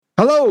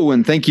Hello,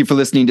 and thank you for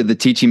listening to the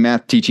Teaching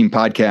Math Teaching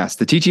Podcast.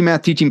 The Teaching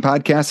Math Teaching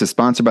Podcast is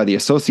sponsored by the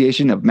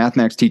Association of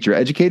Mathematics Teacher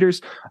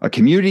Educators, a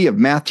community of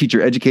math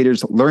teacher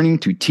educators learning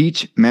to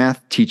teach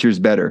math teachers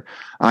better.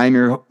 I'm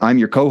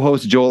your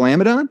co-host, Joel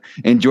Amidon,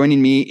 and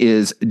joining me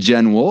is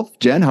Jen Wolf.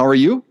 Jen, how are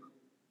you?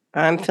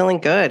 I'm feeling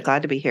good.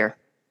 Glad to be here.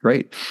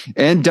 Great.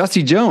 And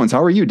Dusty Jones.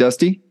 How are you,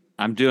 Dusty?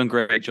 I'm doing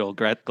great, Joel.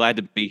 Glad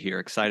to be here.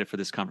 Excited for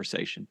this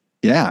conversation.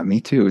 Yeah, me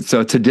too.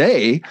 So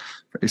today,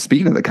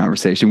 speaking of the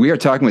conversation, we are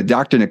talking with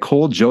Dr.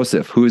 Nicole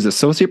Joseph, who is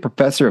Associate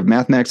Professor of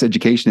Mathematics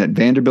Education at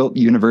Vanderbilt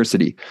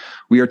University.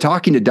 We are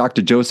talking to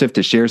Dr. Joseph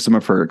to share some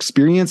of her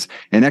experience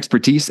and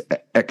expertise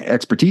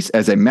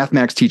as a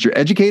mathematics teacher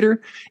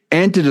educator,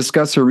 and to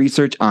discuss her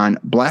research on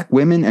Black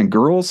women and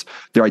girls,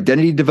 their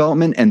identity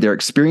development, and their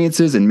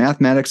experiences in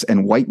mathematics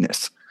and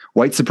whiteness,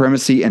 white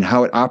supremacy, and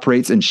how it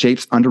operates and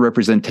shapes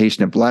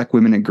underrepresentation of Black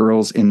women and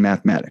girls in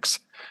mathematics.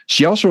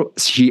 She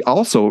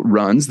also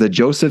runs the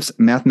Joseph's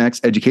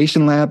Mathematics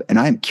Education Lab, and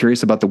I'm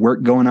curious about the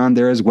work going on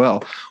there as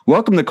well.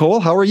 Welcome,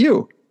 Nicole. How are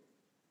you?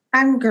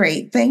 I'm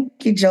great.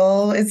 Thank you,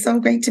 Joel. It's so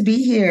great to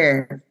be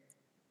here.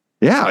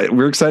 Yeah,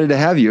 we're excited to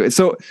have you.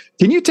 So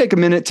can you take a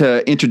minute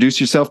to introduce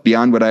yourself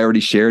beyond what I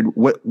already shared?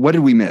 What did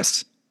we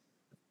miss?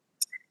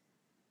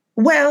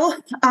 Well,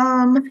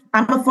 I'm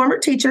a former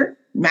teacher,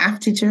 math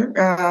teacher,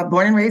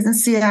 born and raised in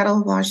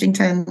Seattle,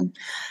 Washington.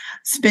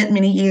 Spent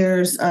many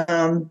years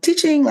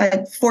teaching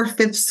like 4th,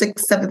 5th,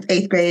 6th, 7th,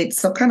 8th grade,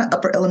 so kind of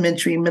upper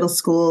elementary, middle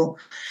school.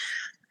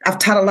 I've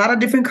taught a lot of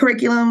different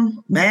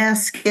curriculum,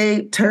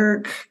 Mathscape,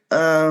 Turk,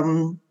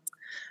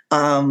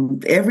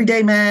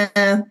 everyday math,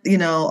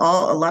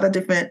 a lot of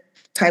different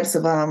types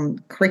of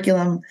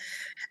curriculum.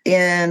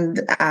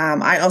 And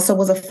I also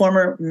was a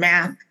former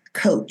math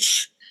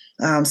coach.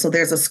 So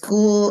there's a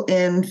school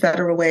in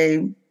Federal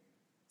Way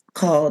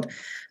called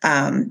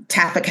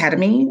TAF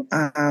Academy,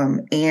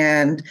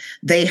 and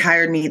they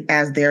hired me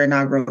as their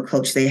inaugural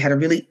coach. They had a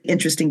really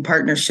interesting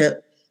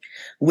partnership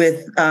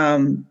with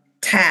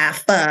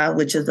TAF,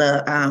 which is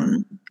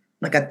a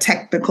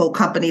technical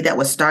company that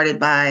was started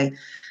by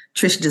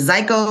Trish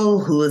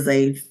DeZyko, who is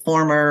a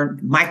former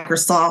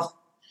Microsoft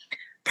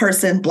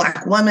person,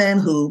 Black woman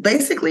who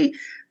basically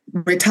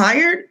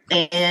retired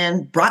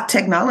and brought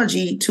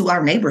technology to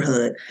our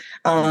neighborhood.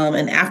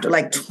 And after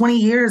like 20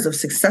 years of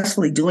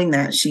successfully doing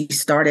that, she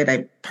started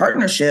a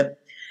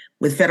partnership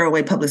with Federal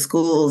Way Public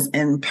Schools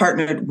and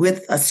partnered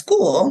with a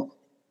school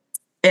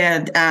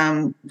and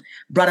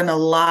brought in a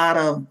lot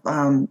of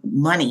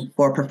money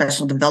for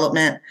professional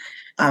development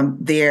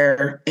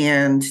there.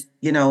 And,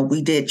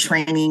 we did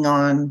training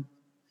on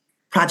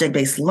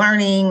project-based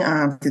learning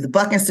through the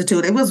Buck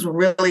Institute. It was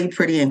really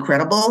pretty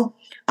incredible.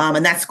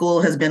 And that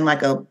school has been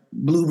like a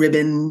blue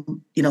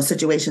ribbon,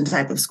 situation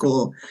type of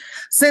school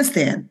since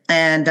then.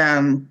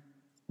 And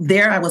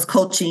there I was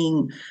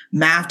coaching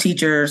math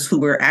teachers who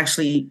were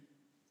actually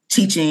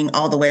teaching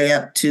all the way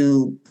up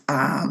to,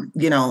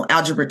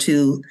 Algebra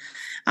 2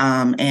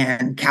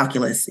 and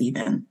calculus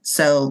even.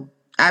 So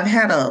I've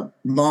had a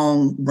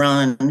long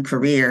run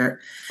career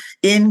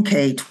in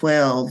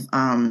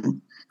K-12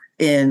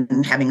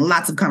 in having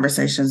lots of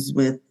conversations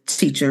with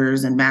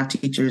teachers and math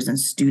teachers and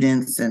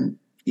students and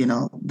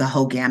the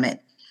whole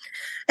gamut.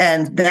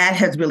 And that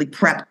has really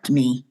prepped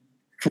me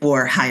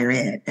for higher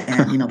ed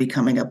and,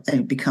 becoming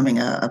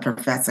a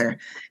professor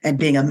and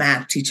being a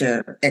math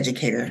teacher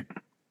educator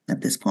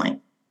at this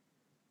point.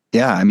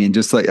 Yeah. I mean,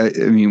 just like,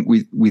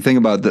 we think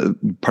about the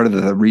part of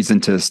the reason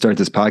to start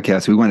this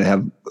podcast, we want to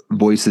have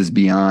voices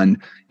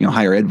beyond,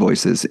 higher ed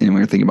voices. And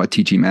we're thinking about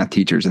teaching math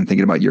teachers and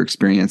thinking about your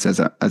experience as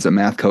a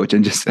math coach.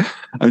 And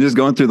I'm just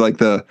going through like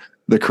the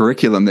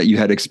curriculum that you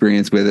had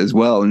experience with as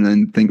well. And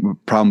then think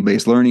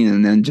problem-based learning.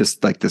 And then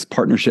just like this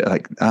partnership,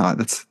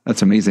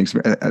 that's amazing.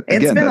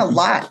 It's been a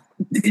lot.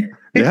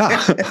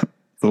 Yeah,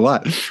 it's a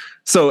lot.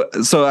 So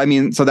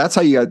that's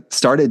how you got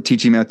started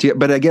teaching math.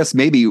 But I guess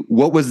maybe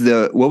what was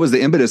the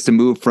impetus to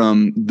move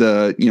from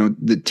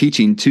the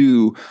teaching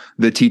to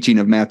the teaching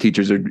of math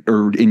teachers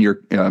or in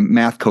your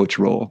math coach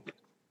role?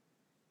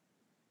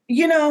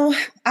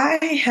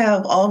 I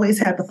have always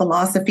had the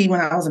philosophy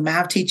when I was a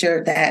math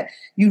teacher that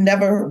you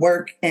never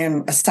work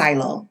in a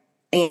silo.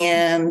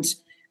 And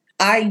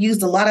I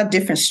used a lot of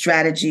different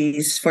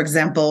strategies. For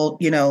example,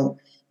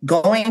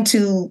 going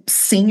to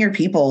senior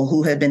people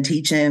who had been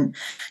teaching,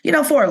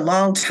 for a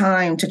long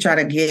time to try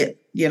to get,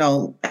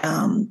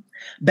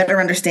 better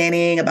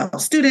understanding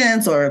about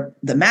students or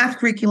the math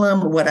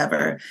curriculum or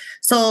whatever.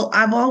 So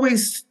I've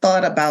always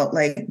thought about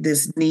like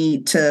this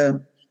need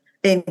to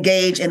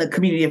engage in a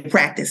community of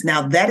practice.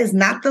 Now, that is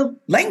not the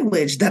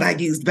language that I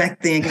used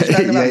back then. You're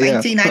talking about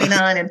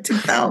 1999 and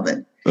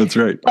 2000. That's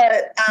right.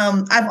 But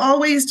I've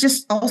always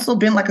just also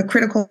been like a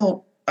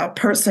critical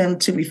person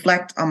to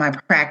reflect on my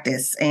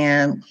practice.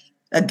 And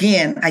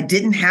Again, I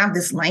didn't have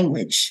this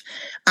language.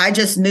 I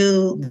just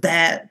knew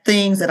that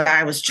things that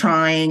I was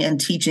trying and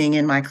teaching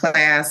in my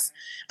class,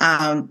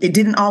 it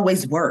didn't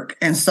always work.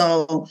 And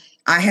so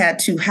I had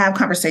to have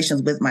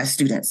conversations with my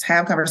students,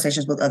 have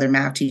conversations with other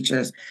math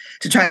teachers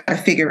to try to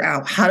figure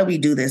out, how do we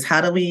do this? How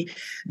do we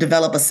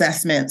develop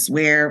assessments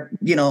where,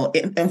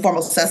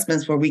 informal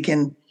assessments where we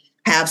can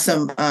have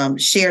some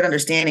shared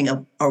understanding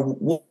of, or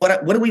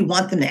what do we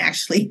want them to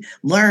actually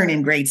learn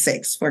in grade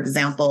 6, for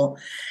example.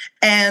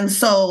 And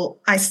so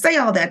I say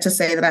all that to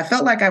say that I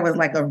felt like I was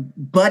like a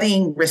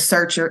budding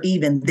researcher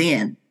even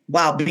then,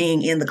 while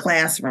being in the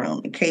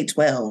classroom in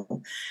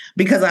K-12,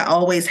 because I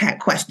always had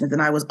questions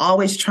and I was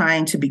always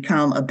trying to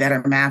become a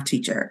better math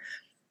teacher.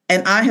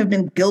 And I have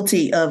been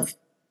guilty of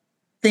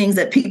things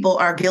that people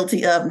are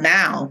guilty of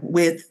now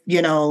with,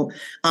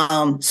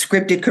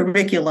 scripted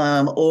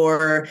curriculum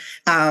or,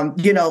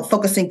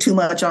 focusing too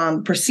much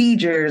on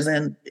procedures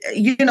and,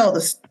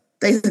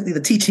 basically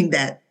the teaching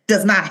that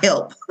does not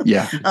help.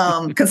 Yeah.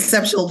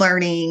 Conceptual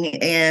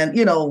learning and,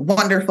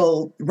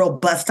 wonderful,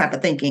 robust type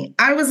of thinking.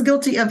 I was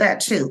guilty of that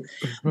too.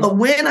 Mm-hmm. But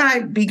when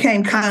I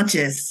became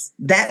conscious,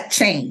 that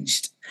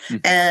changed.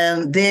 Mm-hmm.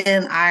 And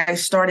then I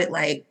started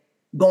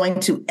going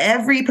to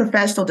every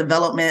professional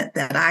development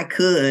that I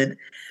could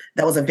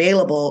that was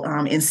available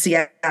in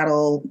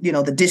Seattle,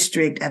 the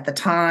district at the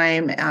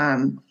time,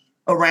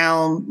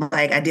 around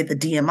I did the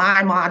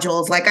DMI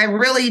modules. I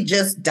really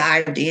just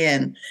dived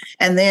in.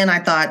 And then I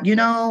thought,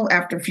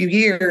 after a few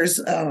years,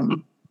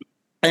 and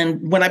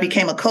when I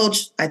became a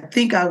coach, I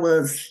think I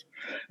was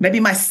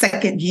maybe my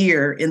second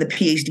year in the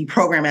PhD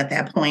program at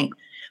that point.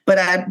 But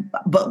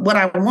what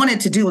I wanted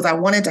to do was I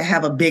wanted to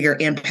have a bigger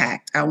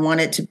impact. I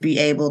wanted to be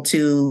able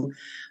to,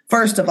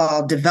 first of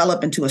all,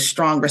 develop into a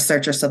strong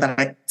researcher so that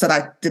I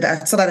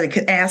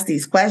could ask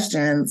these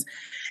questions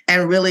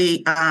and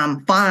really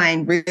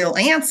find real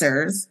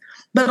answers,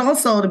 but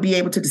also to be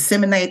able to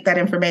disseminate that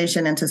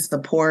information and to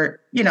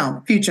support,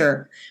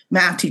 future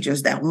math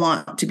teachers that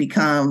want to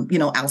become,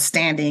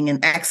 outstanding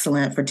and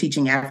excellent for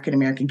teaching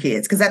African-American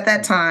kids. Because at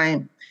that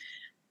time,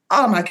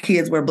 all my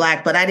kids were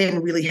Black, but I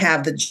didn't really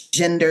have the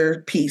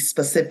gender piece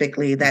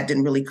specifically. That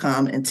didn't really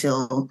come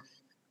until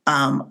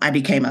I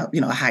became a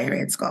higher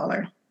ed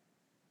scholar.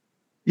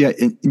 Yeah,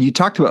 and you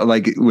talked about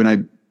when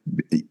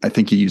I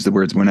think you used the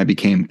words when I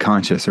became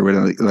conscious or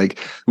whatever.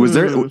 Was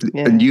there?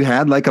 Yeah. And you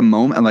had a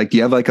moment? Do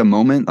you have a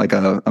moment,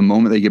 a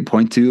moment that you could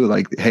point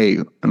to? Hey,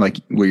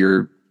 where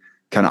your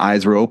kind of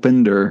eyes were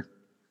opened, or?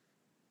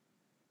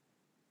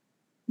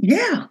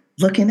 Yeah,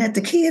 looking at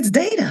the kids'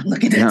 data,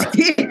 looking at the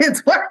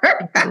kids' work,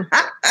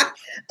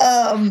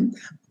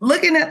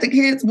 looking at the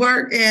kids'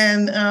 work,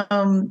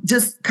 and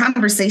just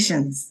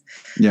conversations.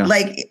 Yeah,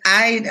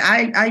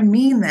 I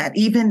mean that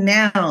even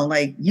now,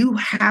 you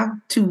have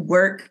to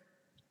work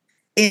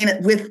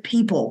with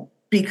people,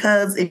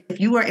 because if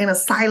you are in a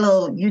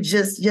silo,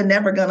 you're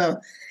never gonna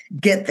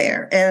get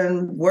there.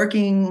 And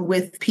working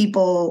with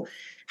people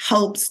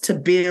helps to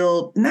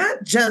build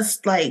not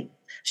just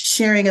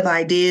sharing of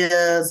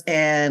ideas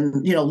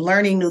and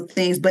learning new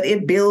things, but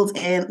it builds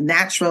in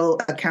natural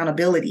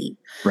accountability.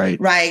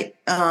 Right.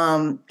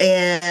 And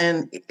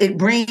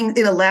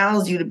it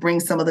allows you to bring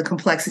some of the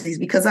complexities,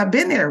 because I've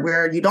been there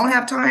where you don't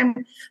have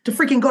time to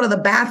freaking go to the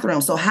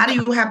bathroom. So how do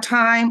you have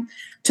time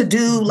to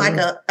do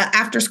a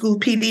after school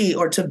PD,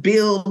 or to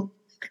build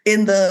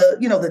in the,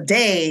 the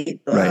day,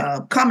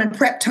 common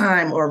prep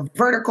time or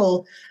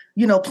vertical,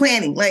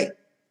 planning?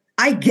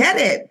 I get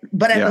it.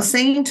 But at the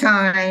same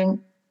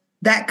time,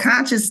 that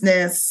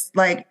consciousness,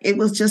 it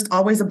was just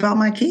always about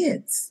my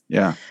kids.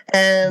 Yeah.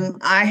 And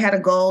I had a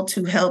goal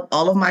to help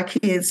all of my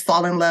kids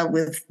fall in love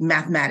with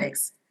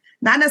mathematics,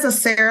 not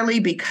necessarily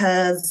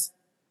because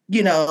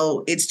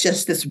it's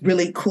just this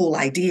really cool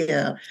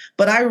idea,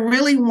 but I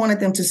really wanted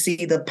them to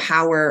see the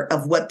power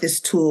of what this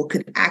tool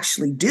could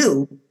actually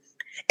do,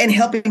 and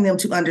helping them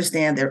to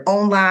understand their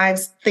own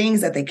lives,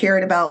 things that they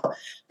cared about,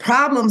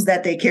 problems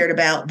that they cared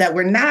about that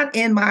were not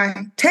in my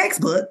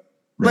textbook,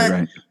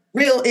 but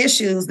real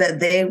issues that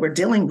they were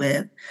dealing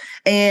with.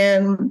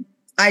 And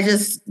I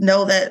just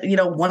know that,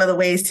 one of the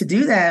ways to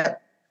do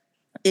that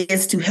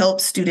is to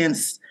help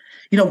students,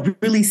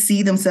 really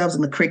see themselves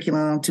in the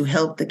curriculum, to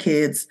help the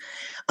kids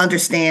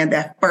understand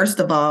that, first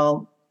of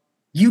all,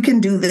 you can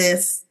do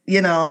this,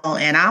 and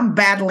I'm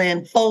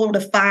battling 4 to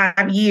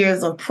 5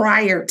 years of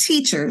prior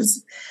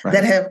teachers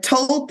that have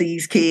told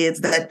these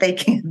kids that they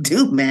can't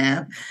do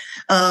math.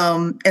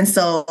 And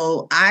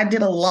so I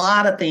did a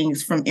lot of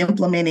things, from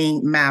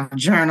implementing math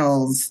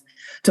journals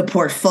to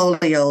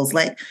portfolios.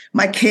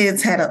 My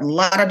kids had a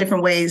lot of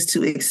different ways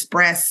to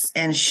express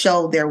and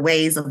show their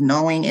ways of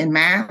knowing in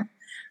math.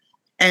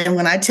 And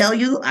when I tell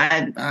you,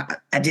 I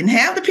didn't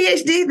have the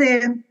PhD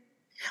then.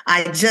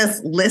 I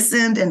just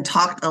listened and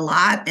talked a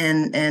lot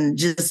and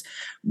just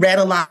read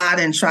a lot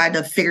and tried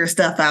to figure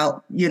stuff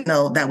out,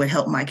 that would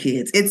help my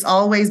kids. It's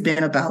always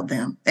been about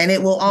them, and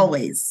it will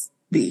always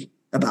be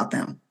about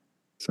them.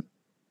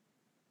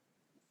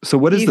 So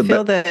what is you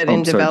feel that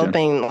in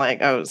developing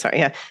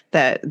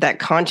that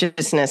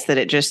consciousness, that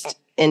it just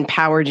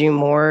empowered you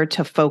more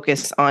to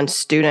focus on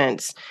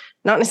students,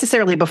 not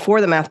necessarily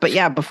before the math, but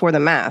yeah, before the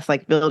math,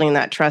 like building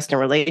that trust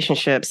and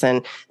relationships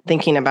and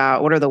thinking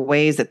about what are the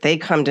ways that they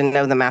come to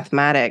know the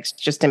mathematics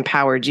just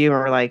empowered you,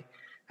 or like,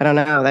 I don't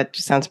know, that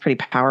just sounds pretty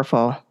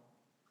powerful.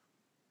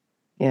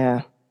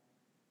 Yeah.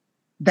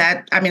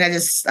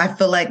 I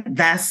feel like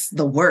that's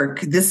the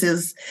work. This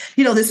is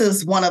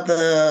one of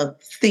the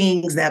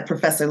things that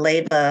Professor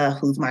Leyva,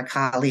 who's my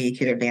colleague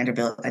here at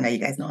Vanderbilt, I know you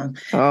guys know him.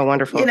 Oh,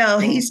 wonderful.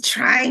 He's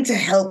trying to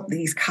help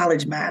these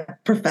college math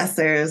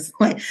professors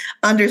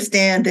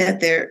understand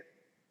that their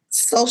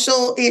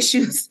social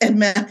issues and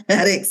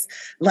mathematics,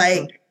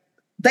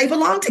 they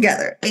belong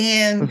together.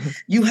 And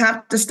you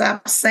have to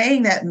stop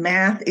saying that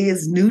math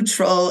is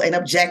neutral and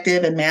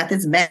objective and math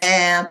is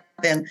math.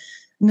 And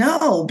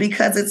no,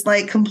 because it's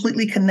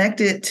completely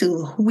connected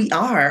to who we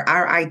are,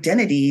 our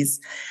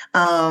identities,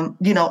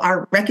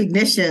 our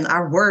recognition,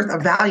 our worth, our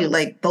value,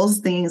 those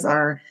things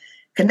are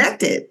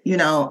connected,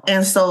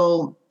 And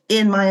so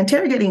in my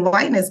Interrogating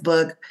Whiteness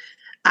book,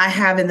 I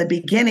have in the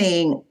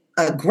beginning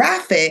a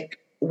graphic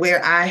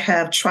where I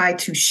have tried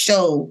to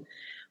show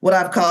what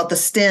I've called the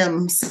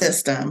STEM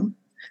system.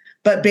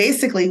 But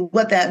basically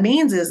what that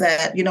means is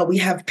that, we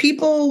have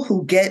people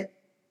who get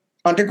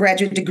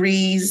undergraduate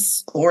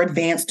degrees or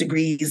advanced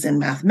degrees in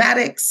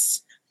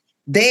mathematics.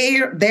 They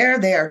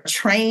are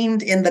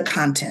trained in the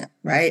content,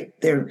 right?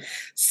 They're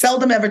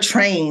seldom ever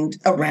trained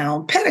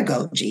around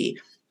pedagogy.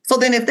 So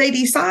then if they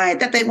decide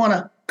that they want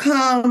to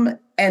come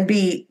and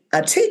be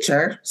a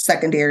teacher,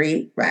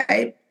 secondary,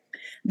 right?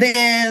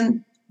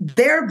 Then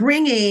they're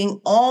bringing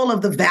all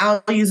of the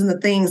values and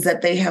the things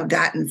that they have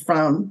gotten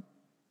from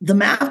the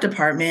math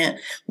department,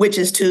 which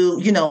is to,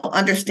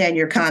 understand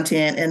your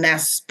content. And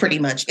that's pretty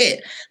much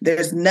it.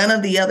 There's none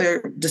of the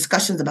other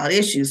discussions about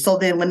issues. So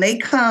then when they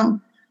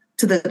come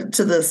to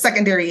the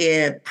secondary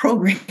ed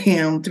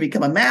program to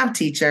become a math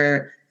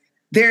teacher,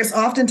 there's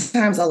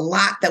oftentimes a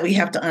lot that we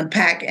have to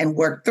unpack and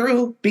work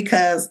through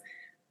because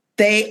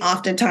they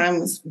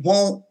oftentimes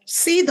won't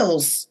see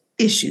those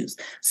issues.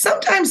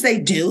 Sometimes they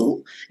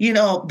do,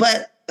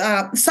 but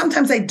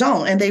sometimes they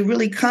don't. And they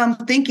really come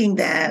thinking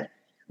that,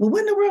 well,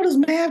 what in the world does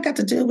math got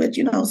to do with,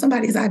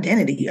 somebody's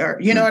identity, or,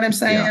 you know what I'm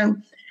saying? Yeah.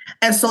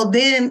 And so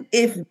then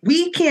if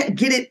we can't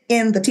get it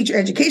in the teacher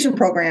education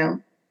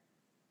program,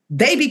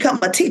 they become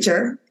a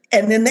teacher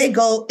and then they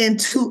go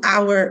into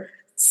our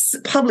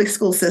public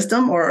school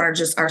system or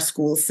just our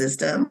school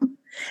system.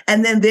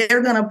 And then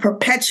they're going to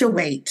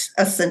perpetuate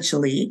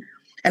essentially.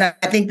 And I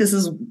think this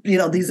is,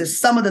 these are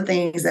some of the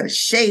things that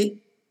shape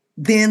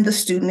then the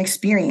student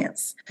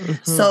experience. Mm-hmm.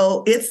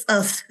 So it's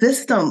a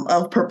system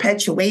of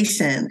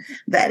perpetuation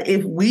that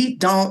if we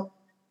don't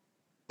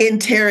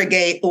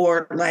interrogate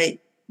or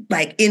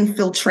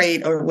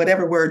infiltrate or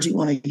whatever word you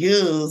want to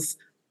use,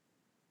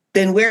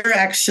 then we're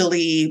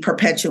actually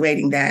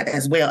perpetuating that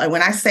as well. And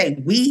when I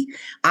say we,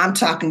 I'm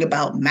talking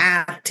about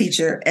math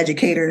teacher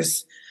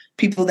educators,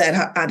 people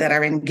that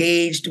are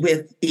engaged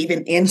with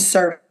even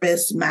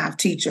in-service math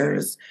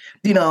teachers,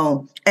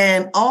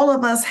 and all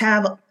of us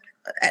have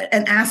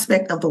an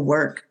aspect of the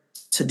work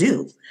to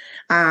do.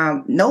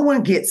 No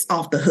one gets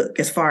off the hook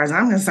as far as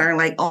I'm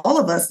concerned. All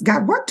of us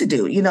got work to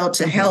do,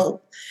 to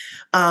help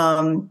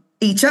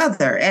each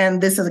other.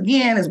 And this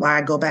is why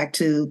I go back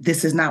to,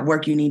 this is not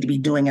work you need to be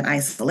doing in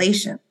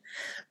isolation.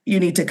 You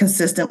need to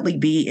consistently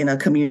be in a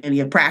community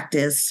of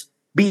practice,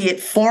 be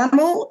it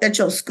formal at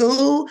your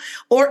school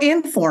or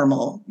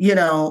informal,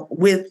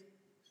 with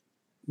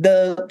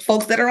the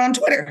folks that are on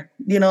Twitter.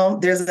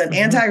 There's an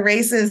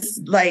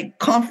anti-racist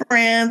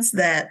conference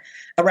that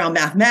around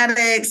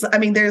mathematics. I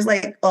mean, there's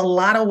a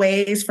lot of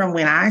ways from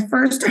when I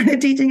first started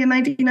teaching in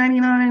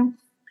 1999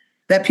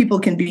 that people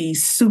can be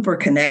super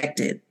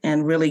connected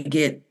and really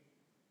get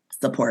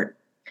support.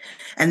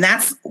 And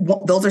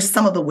those are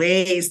some of the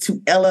ways to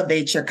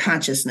elevate your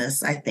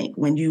consciousness, I think,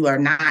 when you are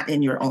not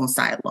in your own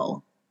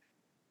silo.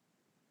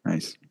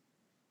 Nice.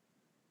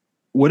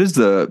 What is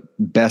the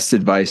best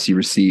advice you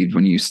received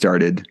when you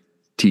started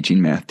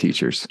teaching math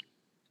teachers?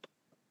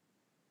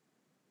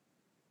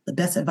 The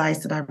best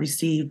advice that I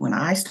received when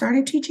I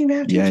started teaching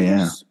math teachers?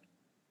 Yeah.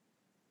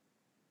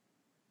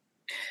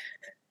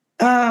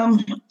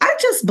 I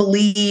just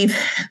believe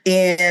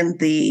in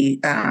the,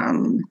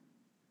 I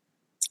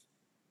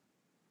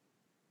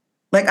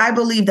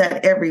believe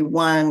that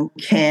everyone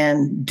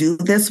can do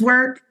this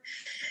work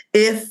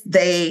if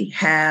they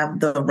have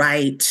the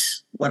right,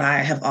 what I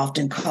have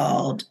often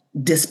called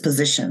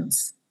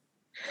dispositions.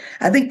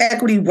 I think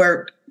equity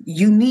work,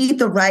 you need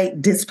the right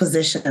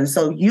disposition.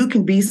 So you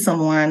can be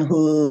someone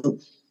who,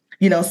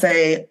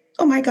 say,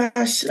 oh my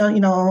gosh,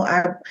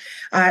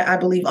 I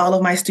believe all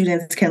of my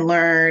students can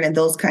learn and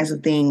those kinds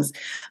of things.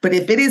 But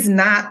if it is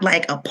not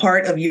a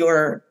part of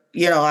your,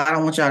 I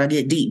don't want y'all to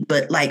get deep,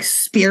 but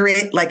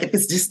spirit, if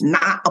it's just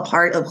not a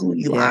part of who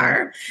you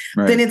are,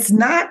 right, then it's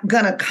not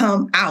going to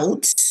come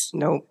out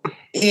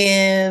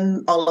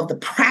in all of the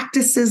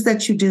practices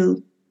that you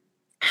do,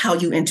 how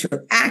you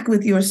interact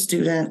with your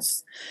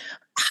students,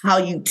 how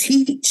you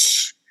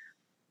teach,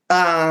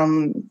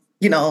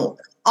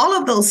 all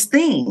of those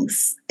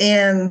things.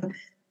 And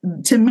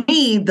to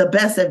me, the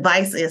best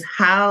advice is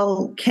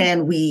how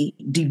can we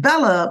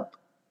develop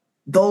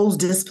those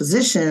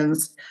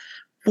dispositions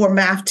for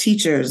math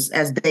teachers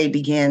as they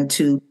begin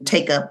to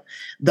take up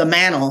the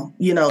mantle,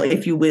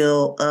 if you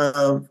will,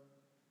 of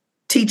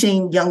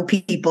teaching young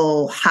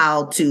people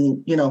how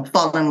to,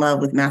 fall in love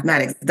with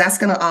mathematics. That's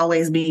going to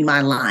always be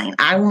my line.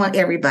 I want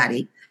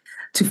everybody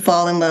to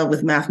fall in love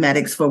with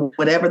mathematics for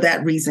whatever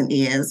that reason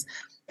is.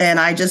 And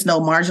I just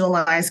know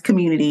marginalized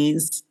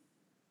communities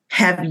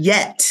have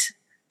yet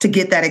to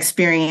get that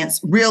experience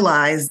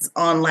realized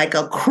on like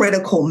a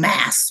critical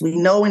mass. We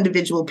know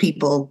individual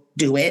people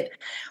do it,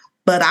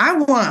 but I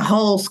want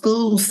whole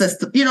school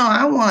system,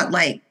 I want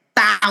like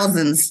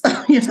thousands,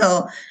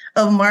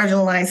 of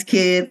marginalized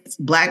kids,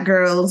 Black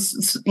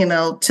girls,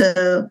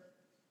 to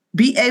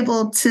be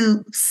able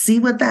to see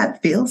what that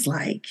feels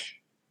like,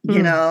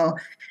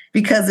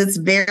 because it's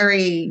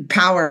very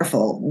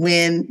powerful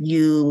when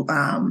you,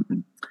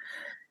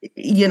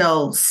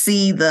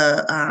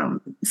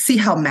 see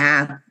how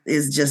math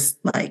is just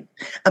like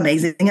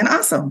amazing and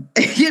awesome,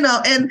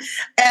 and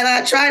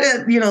I try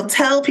to,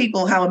 tell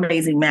people how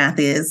amazing math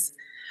is,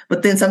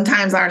 but then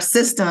sometimes our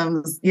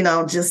systems,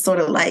 just sort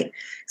of like,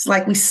 it's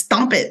like we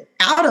stomp it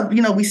out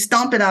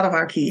of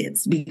our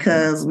kids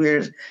because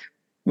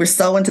we're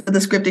so into the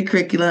scripted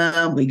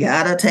curriculum. We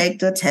got to take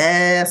the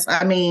test.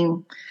 I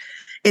mean,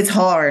 it's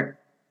hard.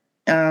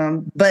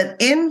 But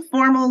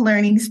informal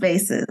learning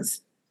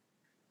spaces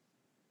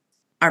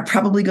are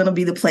probably going to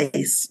be the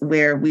place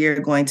where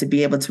we're going to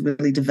be able to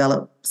really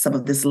develop some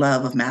of this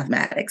love of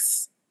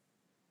mathematics.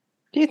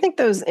 Do you think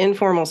those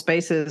informal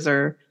spaces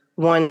are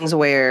ones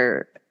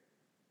where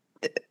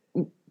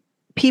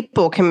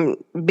people can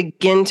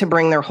begin to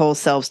bring their whole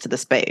selves to the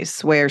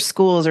space, where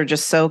schools are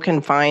just so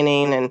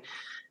confining and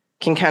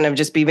can kind of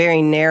just be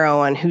very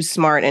narrow on who's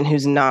smart and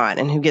who's not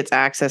and who gets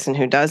access and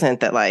who doesn't,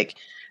 that like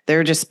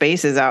there are just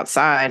spaces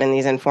outside in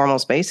these informal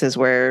spaces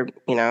where,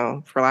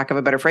 for lack of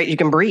a better phrase, you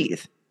can breathe.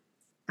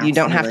 Absolutely. You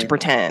don't have to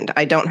pretend.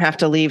 I don't have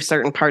to leave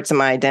certain parts of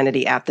my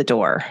identity at the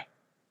door.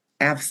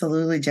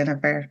 Absolutely,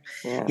 Jennifer.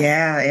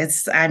 Yeah,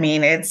 there's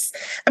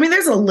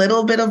a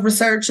little bit of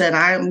research and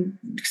I'm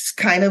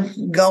kind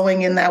of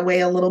going in that way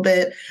a little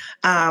bit.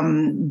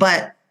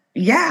 But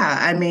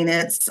yeah,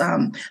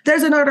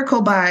 there's an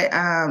article by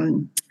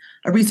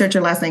a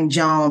researcher last name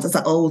Jones. It's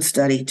an old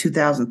study,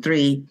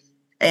 2003.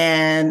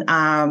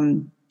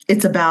 And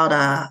it's about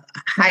a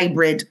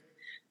hybrid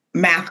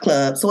math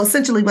club. So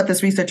essentially what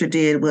this researcher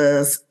did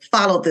was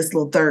follow this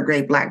little third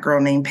grade Black girl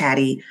named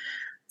Patty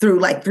through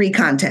like three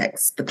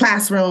contexts: the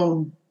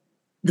classroom,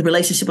 the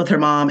relationship with her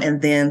mom,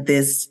 and then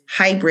this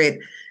hybrid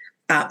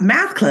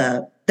math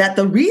club that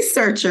the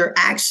researcher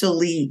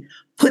actually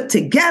put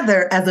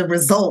together as a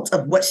result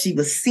of what she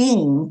was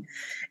seeing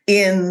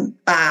in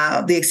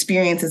the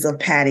experiences of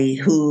Patty,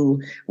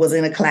 who was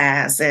in a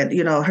class and,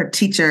 her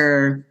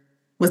teacher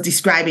was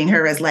describing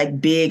her as like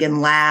big and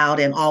loud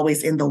and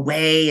always in the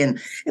way. And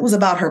it was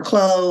about her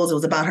clothes. It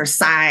was about her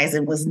size.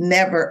 It was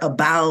never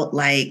about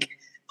like,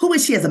 who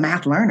is she as a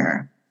math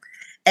learner?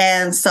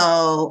 And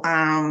so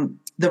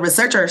the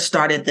researcher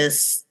started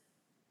this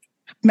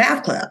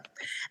math club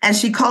and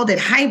she called it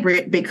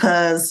hybrid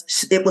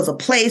because it was a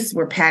place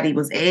where Patty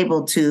was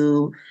able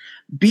to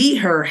be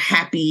her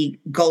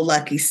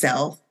happy-go-lucky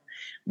self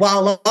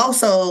while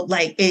also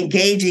like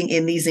engaging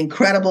in these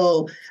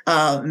incredible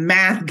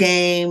math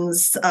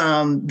games.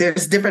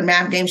 There's different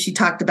math games she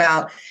talked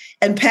about.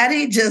 And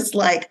Patty just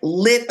like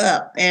lit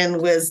up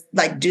and was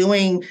like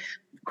doing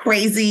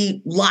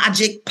crazy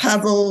logic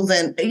puzzles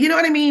and you know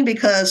what I mean?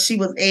 Because she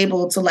was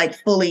able to like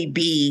fully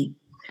be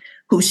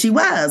who she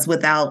was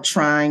without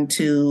trying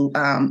to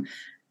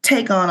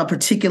take on a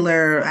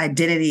particular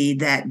identity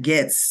that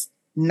gets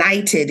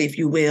knighted, if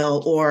you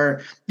will,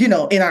 or, in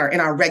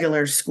our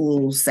regular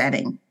school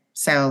setting.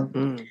 So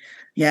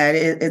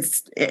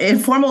it's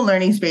informal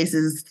learning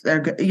spaces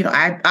are,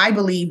 I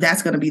believe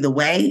that's going to be the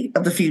way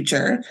of the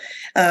future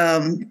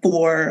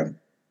for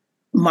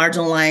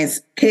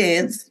marginalized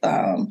kids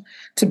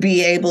to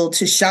be able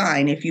to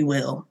shine, if you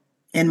will,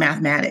 in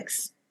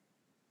mathematics.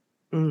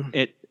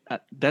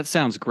 That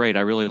sounds great.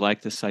 I really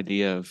like this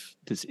idea of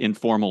this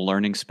informal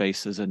learning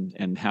spaces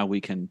and how we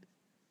can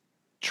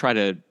try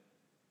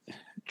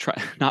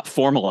not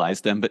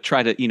formalize them, but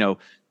try to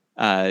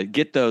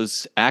get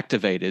those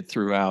activated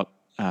throughout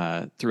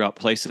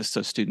places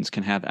so students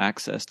can have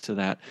access to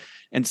that.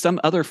 And some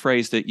other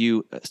phrase that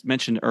you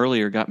mentioned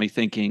earlier got me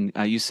thinking.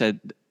 You said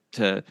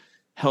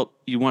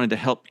you wanted to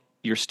help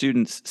your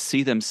students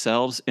see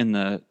themselves in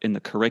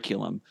the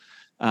curriculum.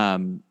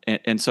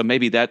 And so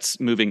maybe that's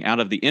moving out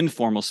of the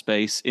informal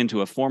space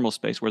into a formal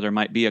space where there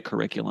might be a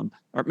curriculum,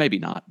 or maybe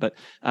not. But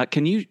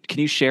can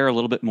you share a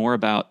little bit more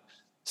about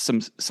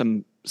some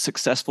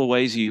successful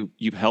ways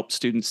you've helped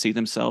students see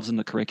themselves in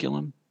the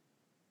curriculum?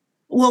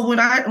 Well, when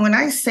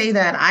I say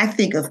that, I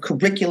think of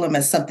curriculum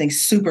as something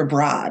super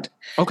broad.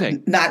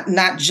 Okay.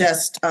 Not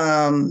just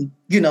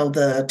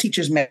the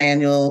teacher's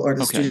manual or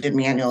the student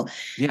manual.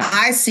 Yeah.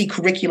 I see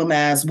curriculum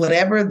as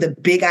whatever the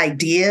big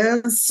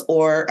ideas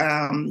or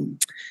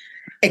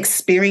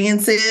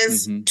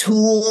experiences,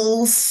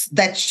 tools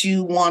that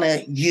you want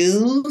to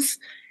use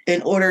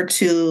in order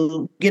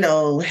to,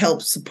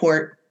 help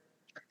support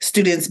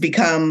students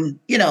become,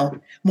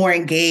 more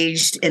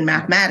engaged in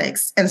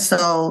mathematics. And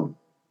so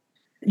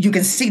you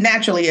can see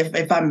naturally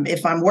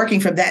if I'm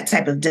working from that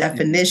type of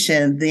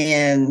definition,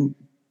 then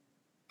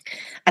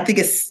I think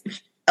it's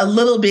a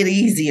little bit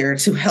easier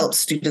to help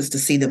students to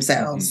see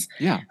themselves,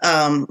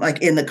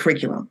 like in the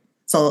curriculum.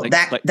 So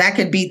that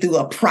could be through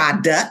a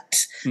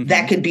product,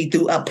 that could be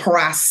through a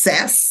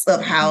process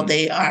of how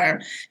they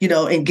are,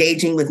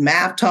 engaging with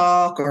Math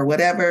Talk or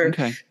whatever.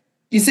 Okay.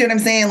 You see what I'm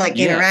saying? Like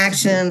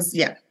interactions.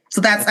 Yeah.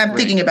 So I'm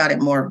thinking about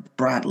it more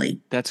broadly.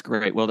 That's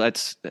great. Well,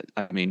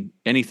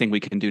 anything we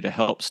can do to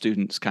help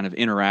students kind of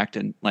interact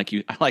and I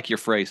like your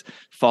phrase,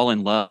 fall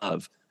in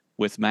love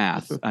with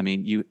math. I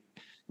mean,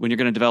 when you're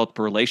going to develop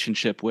a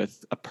relationship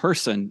with a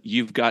person,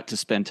 you've got to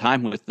spend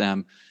time with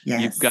them.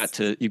 Yes.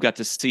 You've got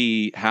to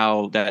see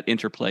how that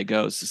interplay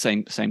goes.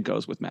 The same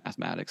goes with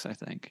mathematics, I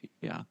think.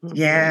 Yeah.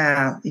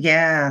 Yeah.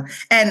 Yeah.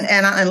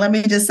 And let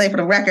me just say for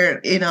the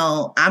record,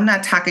 I'm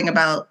not talking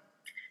about,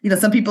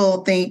 some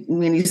people think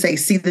when you say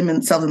see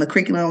themselves in the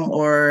curriculum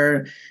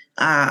or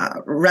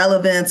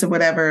relevance or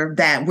whatever,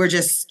 that we're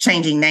just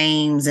changing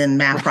names and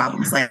math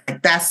problems.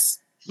 Like that's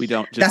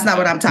not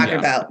what I'm talking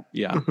about.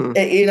 Yeah.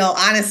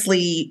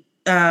 Honestly,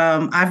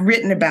 I've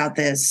written about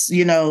this,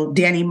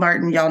 Danny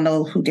Martin, y'all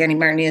know who Danny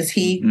Martin is.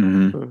 He,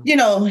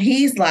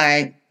 he's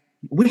like,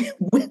 we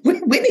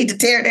need to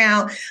tear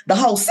down the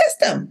whole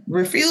system,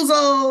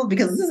 refusal,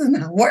 because this is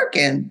not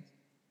working.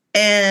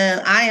 And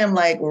I am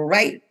like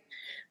right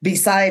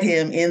beside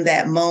him in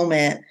that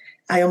moment.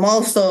 I am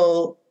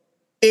also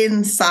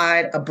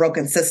inside a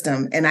broken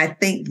system. And I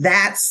think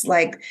that's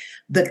like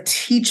the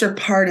teacher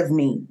part of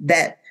me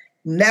that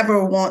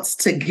never wants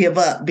to give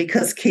up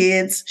because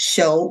kids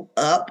show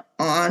up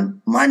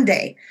on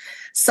Monday.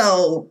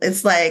 So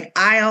it's like,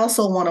 I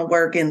also want to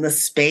work in the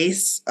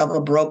space of a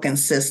broken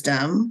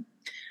system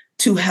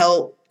to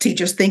help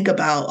teachers think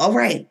about, all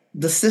right,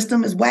 the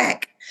system is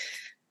whack.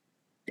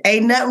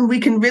 Ain't nothing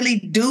we can really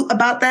do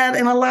about that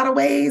in a lot of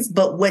ways.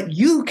 But what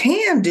you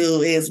can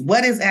do is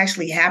what is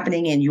actually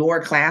happening in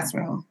your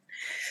classroom.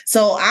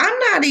 So I'm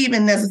not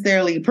even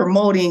necessarily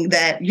promoting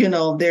that,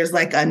 there's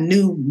like a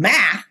new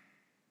math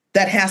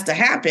that has to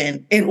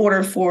happen in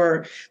order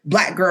for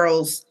Black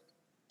girls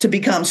to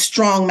become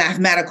strong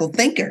mathematical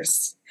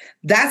thinkers.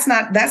 That's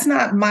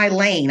not my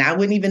lane. I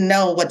wouldn't even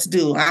know what to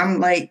do. I'm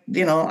like,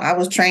 I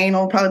was trained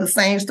on probably the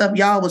same stuff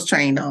y'all was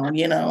trained on,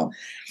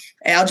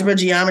 algebra,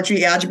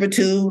 geometry, algebra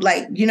 2,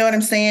 like, you know what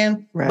I'm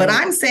saying? Right. But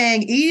I'm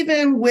saying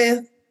even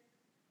with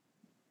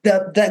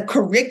the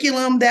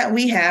curriculum that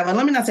we have, and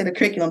let me not say the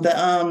curriculum,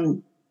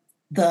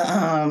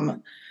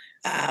 the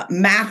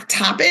math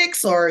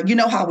topics, or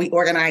how we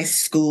organize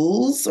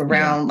schools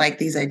around like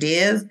these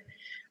ideas,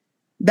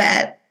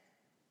 that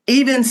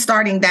even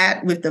starting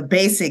that with the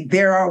basic,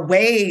 there are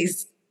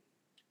ways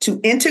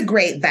to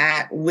integrate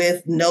that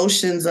with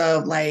notions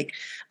of like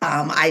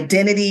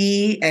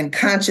identity and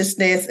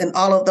consciousness and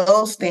all of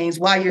those things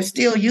while you're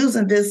still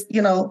using this,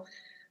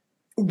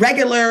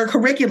 regular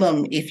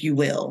curriculum, if you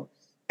will.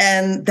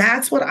 And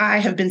that's what I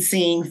have been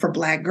seeing for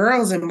Black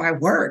girls in my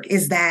work,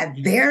 is that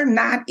they're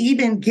not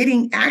even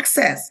getting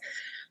access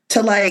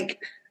to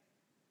like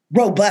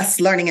robust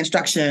learning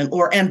instruction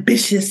or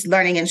ambitious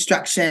learning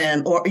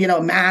instruction or,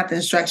 math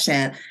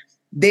instruction.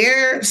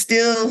 They're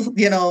still,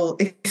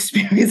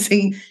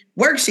 experiencing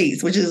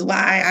worksheets, which is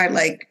why I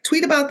like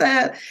tweet about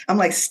that. I'm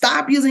like,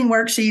 stop using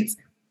worksheets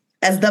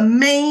as the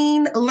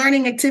main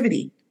learning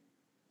activity.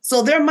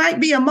 So there might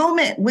be a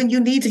moment when you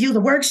need to use a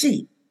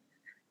worksheet.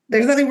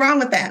 There's nothing wrong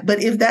with that.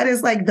 But if that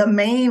is like the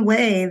main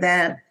way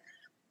that,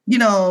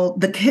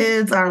 the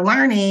kids are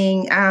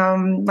learning,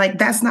 like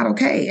that's not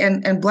okay.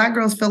 And Black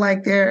girls feel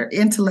like their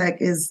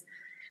intellect is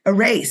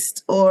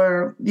erased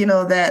or,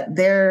 that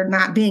they're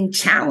not being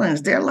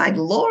challenged. They're like,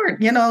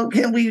 Lord,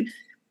 can we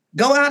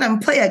go out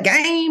and play a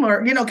game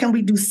or, can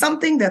we do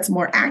something that's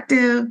more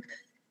active?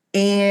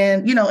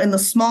 And, in the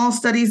small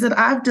studies that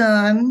I've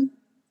done,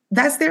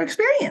 that's their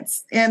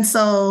experience. And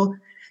so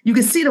you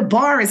can see the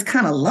bar is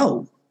kind of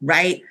low,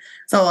 right?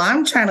 So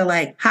I'm trying to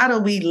like, how do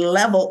we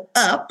level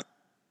up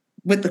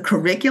with the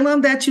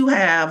curriculum that you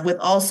have with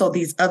also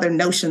these other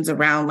notions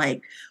around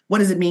like, what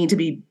does it mean to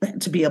be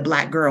a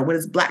Black girl? What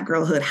is Black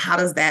girlhood? How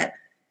does that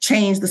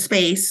change the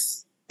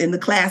space in the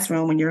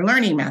classroom when you're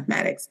learning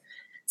mathematics?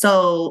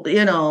 So,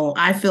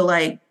 I feel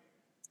like,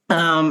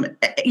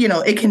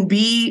 it can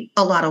be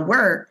a lot of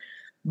work,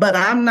 but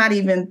I'm not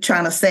even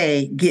trying to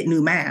say get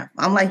new math.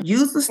 I'm like,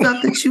 use the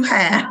stuff that you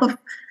have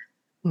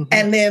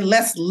and then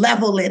let's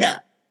level it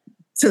up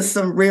to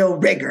some real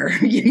rigor,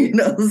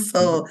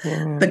 so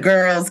the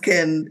girls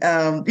can,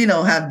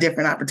 have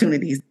different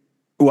opportunities.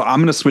 Well, I'm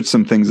going to switch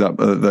some things up,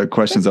 the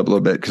questions up a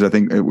little bit, because I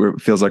think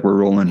it feels like we're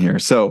rolling here.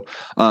 So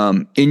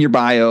in your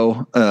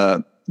bio,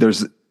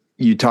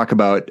 you talk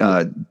about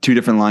two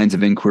different lines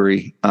of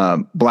inquiry,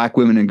 Black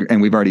women,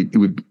 and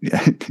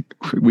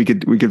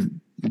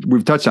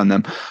we've touched on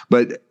them,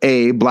 but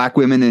A, Black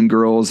women and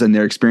girls and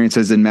their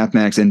experiences in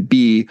mathematics, and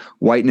B,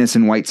 whiteness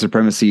and white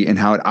supremacy and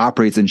how it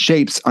operates and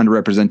shapes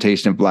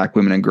underrepresentation of Black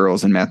women and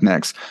girls in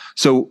mathematics.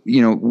 So,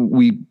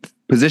 we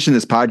position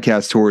this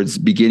podcast towards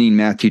beginning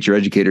math teacher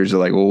educators. Are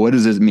like, well, what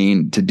does this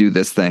mean to do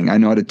this thing? I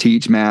know how to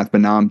teach math,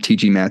 but now I'm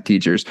teaching math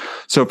teachers.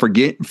 So for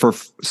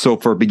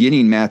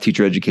beginning math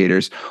teacher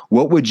educators,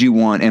 what would you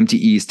want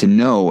MTEs to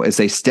know as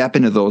they step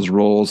into those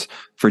roles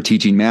for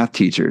teaching math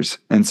teachers?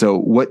 And so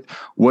what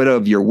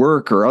of your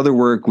work or other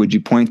work would you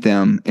point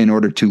them in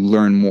order to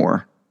learn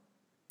more?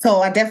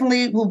 So I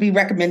definitely will be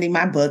recommending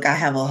my book. I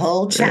have a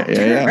whole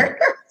chapter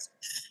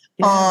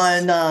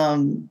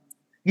on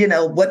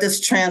what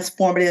does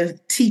transformative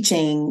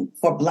teaching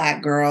for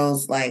Black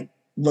girls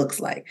looks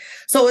like.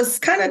 So it's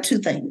kind of two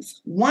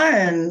things.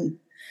 One,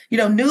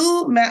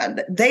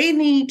 they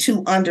need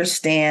to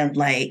understand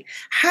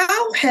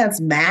how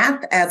has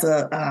math as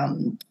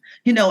a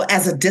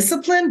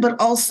discipline,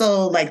 but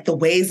also the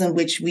ways in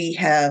which we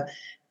have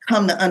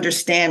come to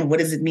understand what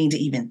does it mean to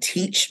even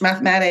teach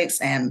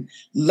mathematics and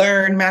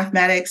learn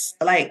mathematics.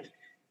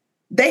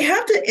 They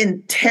have to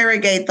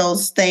interrogate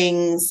those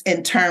things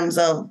in terms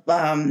of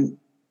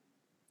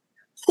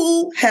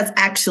who has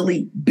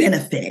actually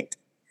benefited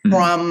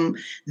from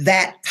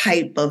that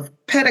type of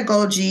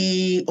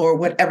pedagogy or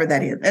whatever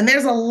that is. And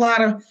there's a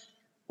lot of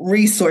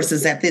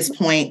resources at this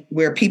point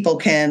where people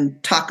can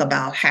talk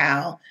about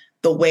how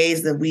the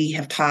ways that we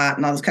have taught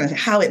and all this kind of thing,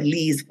 how it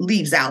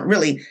leaves out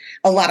really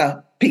a lot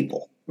of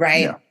people,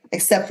 right? Yeah.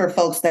 Except for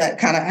folks that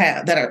kind of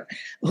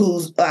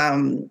whose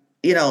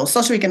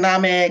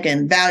socioeconomic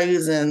and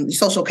values and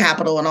social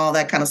capital and all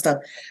that kind of stuff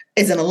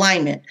is in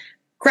alignment.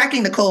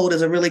 Cracking the Code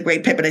is a really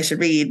great paper they should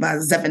read by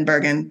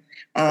Zeffenbergen,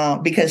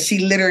 because she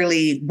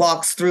literally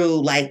walks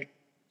through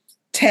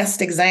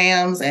test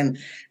exams and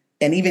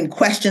even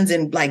questions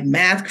in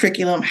math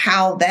curriculum,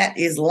 how that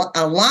is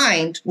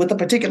aligned with a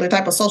particular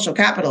type of social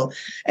capital.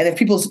 And if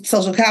people's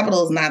social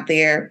capital is not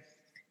there,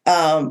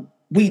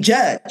 we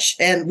judge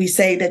and we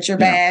say that you're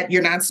bad,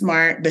 you're not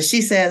smart. But she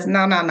says,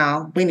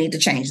 no, we need to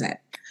change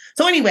that.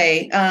 So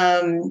anyway,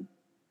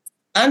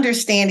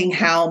 understanding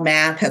how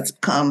math has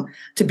come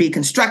to be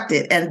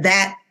constructed, and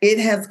that it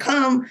has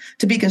come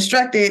to be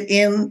constructed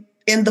in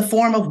the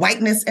form of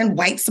whiteness and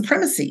white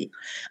supremacy.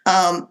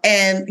 And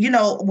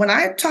when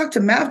I talk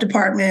to math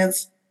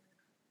departments,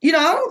 I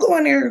don't go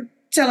in there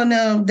telling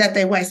them that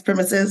they're white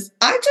supremacists.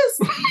 I just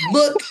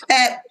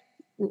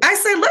I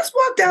say, let's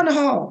walk down the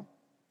hall.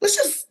 Let's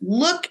just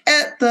look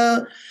at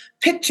the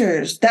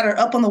pictures that are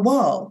up on the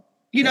wall.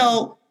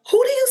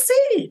 Who do you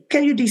see?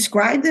 Can you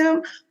describe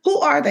them?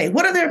 Who are they?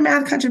 What are their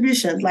math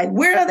contributions?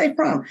 Where are they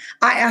from?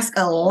 I ask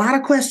a lot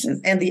of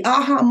questions, and the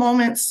aha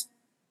moments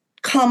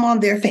come on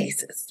their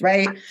faces,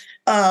 right?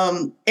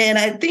 And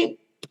I think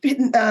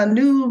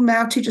new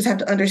math teachers have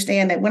to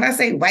understand that when I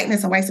say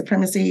whiteness and white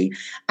supremacy,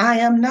 I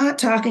am not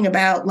talking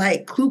about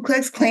Ku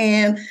Klux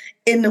Klan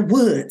in the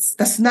woods.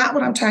 That's not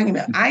what I'm talking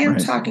about. I am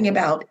talking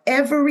about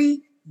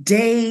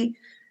everyday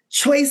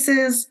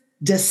choices,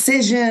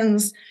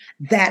 decisions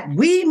that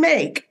we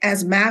make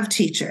as math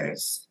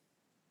teachers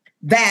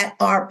that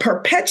are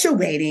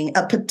perpetuating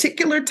a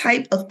particular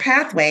type of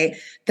pathway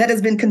that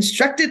has been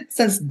constructed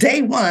since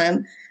day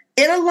one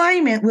in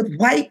alignment with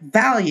white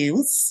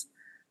values.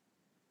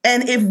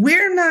 And if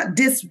we're not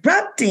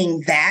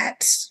disrupting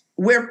that,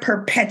 we're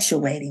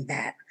perpetuating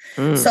that.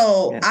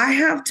 I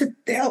have to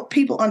help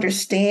people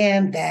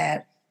understand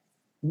that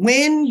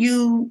when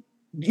you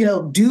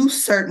do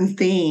certain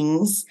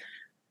things,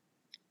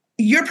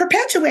 you're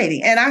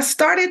perpetuating. And I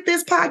started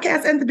this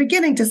podcast at the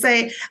beginning to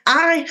say,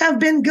 I have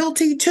been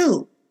guilty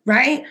too,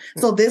 right?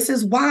 So this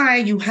is why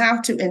you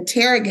have to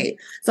interrogate.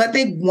 So I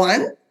think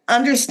one,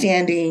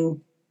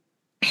 understanding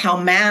how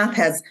math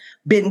has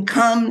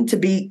come to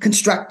be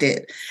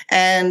constructed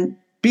and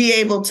be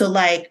able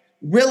to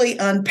really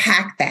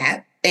unpack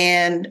that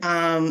and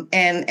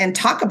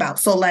talk about.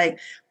 So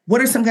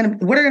what are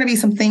going to be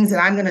some things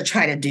that I'm going to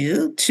try to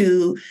do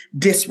to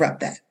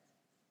disrupt that?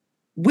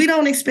 We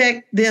don't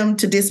expect them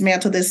to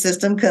dismantle this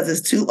system because it's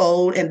too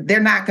old, and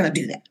they're not going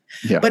to do that.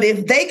 Yeah. But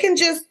if they can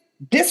just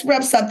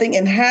disrupt something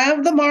and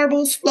have the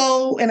marbles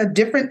flow in a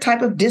different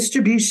type of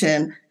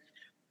distribution,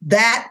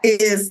 that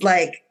is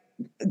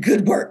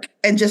good work.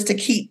 And just to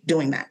keep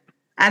doing that.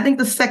 I think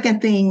the second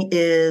thing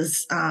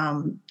is,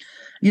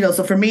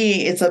 so for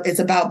me, it's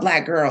about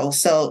Black girls.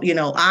 So,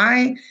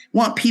 I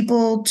want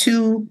people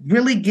to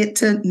really get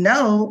to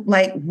know,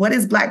 what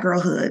is Black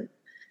girlhood?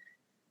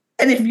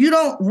 And if you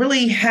don't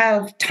really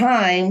have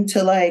time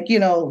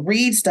to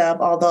read stuff,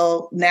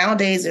 although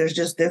nowadays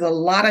there's a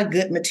lot of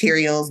good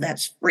materials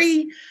that's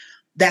free,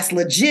 that's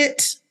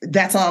legit,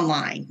 that's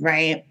online,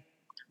 right?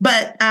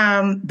 But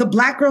the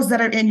Black girls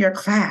that are in your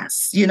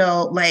class,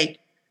 go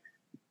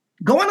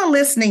on a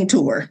listening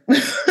tour,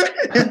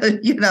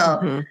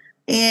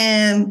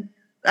 and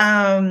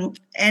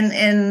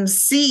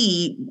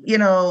see, you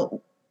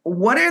know,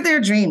 what are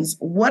their dreams?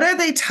 What are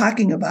they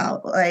talking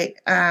about?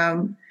 Like,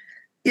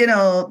 you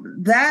know,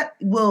 that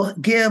will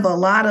give a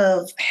lot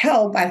of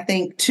help, I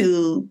think,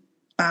 to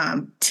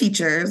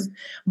teachers.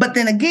 But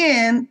then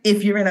again,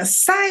 if you're in a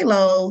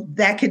silo,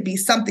 that could be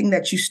something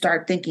that you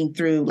start thinking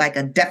through like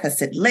a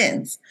deficit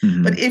lens.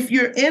 Mm-hmm. But if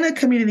you're in a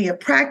community of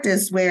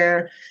practice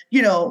where,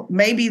 you know,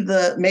 maybe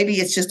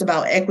it's just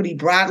about equity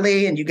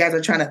broadly, and you guys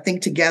are trying to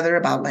think together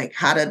about like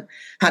how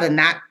to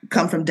not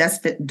come from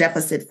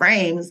deficit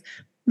frames,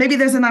 maybe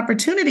there's an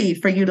opportunity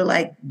for you to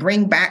like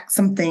bring back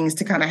some things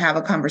to kind of have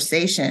a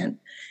conversation.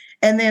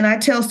 And then I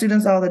tell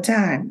students all the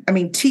time, I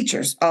mean,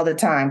 teachers all the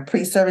time,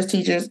 pre-service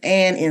teachers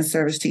and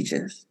in-service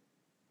teachers,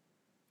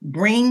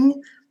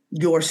 bring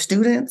your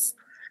students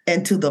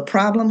into the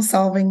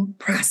problem-solving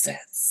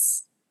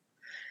process.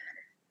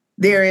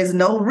 There is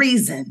no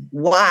reason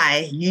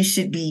why you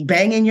should be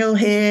banging your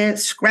head,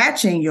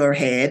 scratching your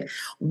head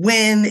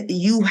when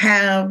you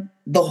have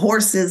the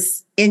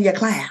horses in your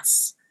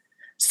class.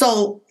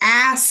 So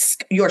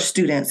ask your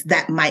students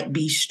that might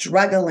be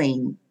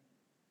struggling,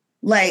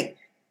 like,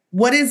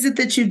 what is it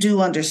that you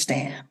do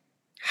understand?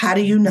 How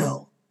do you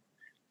know?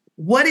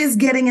 What is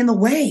getting in the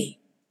way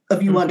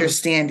of you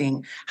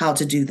understanding how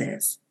to do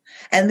this?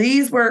 And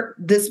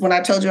when I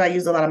told you I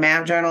used a lot of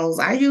math journals,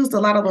 I used a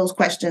lot of those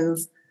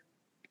questions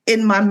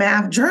in my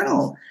math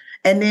journal,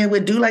 and then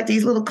would do like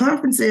these little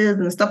conferences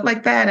and stuff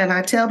like that. And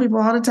I tell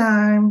people all the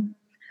time,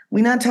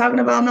 we're not talking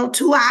about no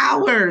 2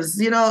 hours,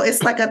 you know,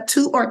 it's like a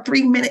 2 or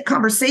 3 minute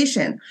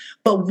conversation.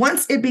 But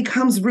once it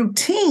becomes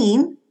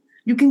routine,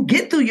 you can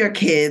get through your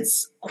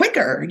kids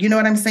quicker. You know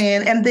what I'm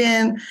saying? And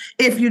then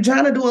if you're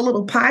trying to do a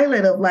little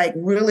pilot of like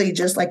really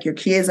just like your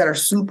kids that are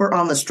super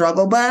on the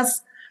struggle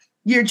bus,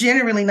 you're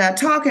generally not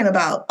talking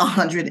about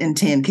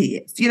 110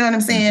 kids. You know what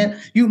I'm saying?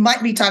 Mm-hmm. You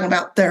might be talking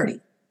about 30.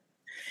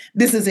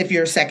 This is if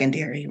you're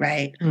secondary,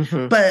 right?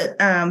 Mm-hmm. But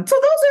so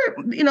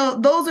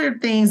those are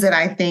things that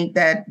I think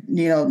that,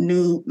 you know,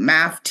 new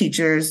math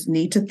teachers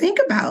need to think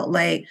about.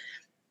 Like,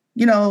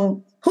 you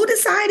know, who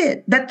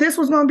decided that this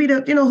was going to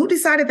be who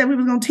decided that we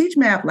were going to teach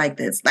math like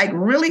this? Like,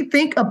 really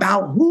think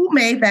about who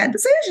made that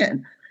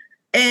decision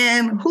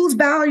and whose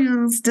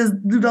values do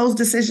those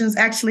decisions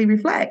actually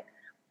reflect?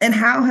 And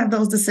how have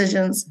those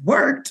decisions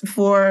worked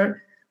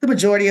for the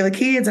majority of the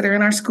kids that are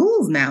in our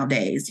schools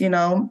nowadays? You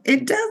know,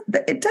 it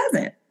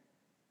doesn't.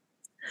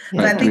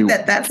 But I think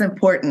that's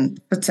important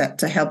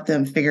to help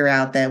them figure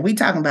out that we're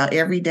talking about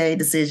everyday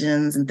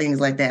decisions and things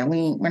like that.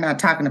 We're not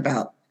talking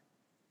about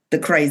the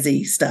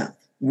crazy stuff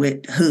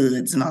with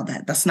hoods and all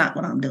that. That's not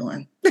what I'm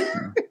doing.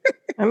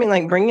 I mean,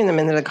 like bringing them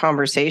into the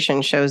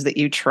conversation shows that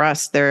you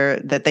trust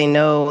that they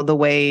know the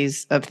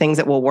ways of things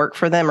that will work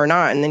for them or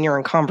not. And then you're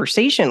in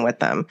conversation with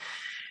them.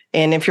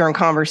 And if you're in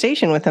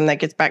conversation with them, that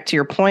gets back to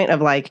your point of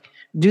like,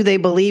 do they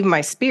believe my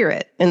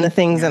spirit in the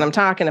things that I'm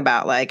talking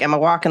about? Like, am I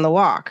walking the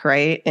walk,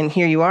 right? And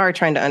here you are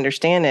trying to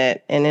understand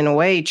it. And in a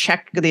way,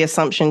 check the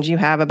assumptions you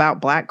have about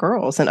Black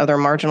girls and other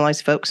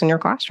marginalized folks in your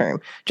classroom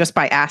just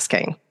by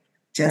asking.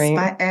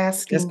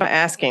 Just by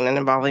asking and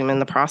involving them in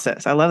the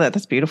process. I love that.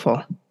 That's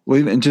beautiful. Well,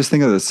 even just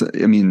think of this.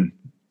 I mean,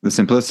 the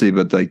simplicity,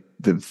 but like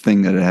the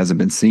thing that it hasn't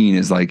been seen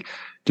is like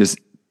just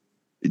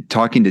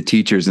talking to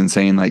teachers and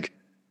saying like,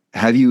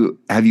 have you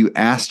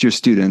asked your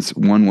students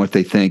what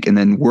they think, and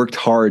then worked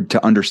hard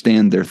to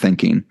understand their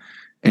thinking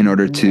in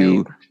order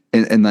to,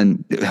 and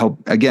then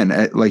help,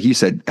 again, like you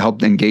said,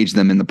 help engage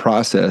them in the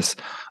process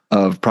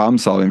of problem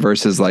solving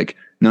versus like,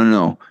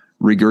 no,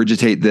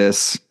 regurgitate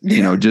this,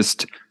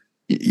 just,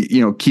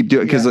 keep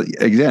doing it. Cause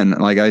again,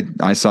 like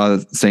I saw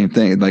the same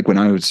thing. Like when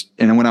I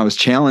was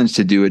challenged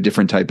to do a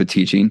different type of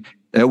teaching,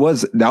 that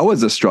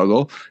was a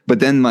struggle, but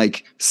then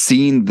like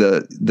seeing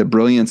the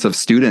brilliance of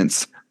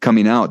students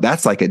coming out,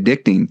 that's like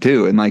addicting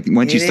too. And like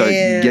once you start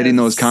getting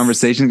those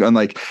conversations going,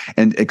 like,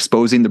 and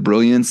exposing the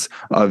brilliance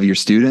of your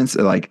students,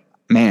 like,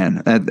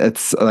 man,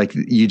 that's like,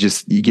 you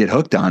get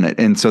hooked on it.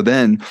 And so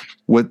then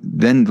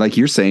like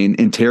you're saying,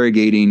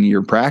 interrogating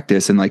your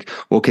practice and like,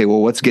 okay,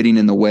 well, what's getting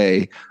in the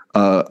way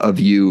of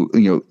you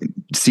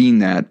seeing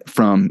that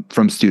from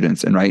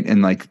students, and right.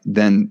 And like,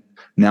 then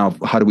now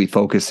how do we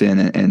focus in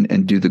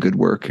and do the good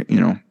work,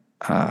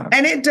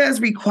 and it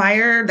does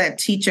require that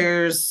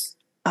teachers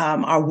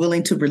are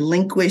willing to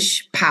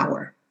relinquish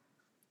power.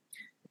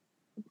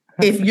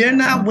 If you're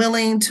not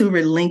willing to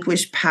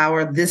relinquish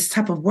power, this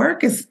type of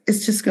work is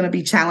just going to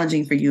be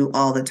challenging for you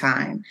all the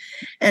time.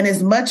 And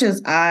as much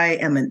as I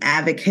am an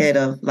advocate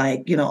of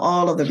like,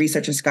 all of the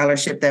research and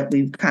scholarship that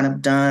we've kind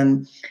of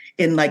done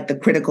in like the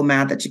critical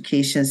math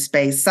education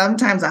space,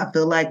 sometimes I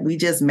feel like we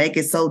just make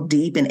it so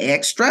deep and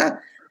extra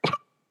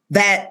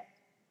that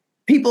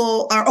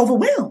people are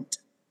overwhelmed.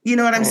 You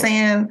know what I'm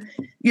saying?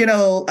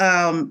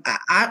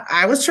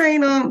 I was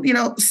trained on,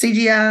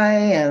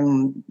 CGI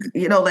and,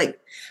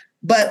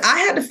 but I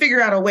had to figure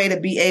out a way to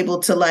be able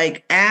to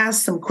like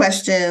ask some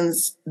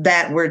questions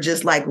that were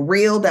just like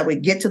real, that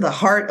would get to the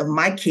heart of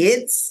my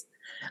kids,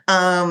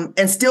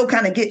 and still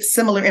kind of get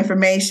similar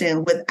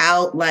information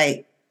without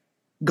like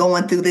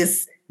going through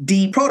this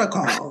D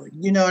protocol.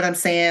 You know what I'm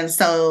saying?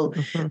 So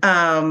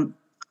I'm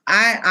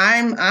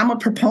a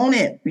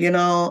proponent,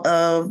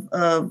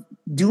 of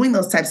doing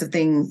those types of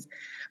things.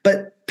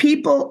 But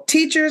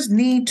teachers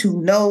need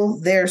to know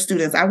their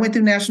students. I went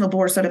through National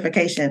Board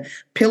Certification.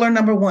 Pillar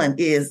number 1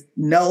 is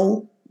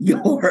know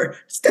your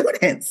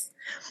students.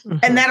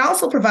 And that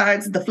also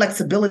provides the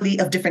flexibility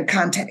of different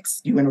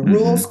contexts. You're in a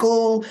rural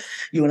school,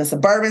 you're in a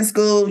suburban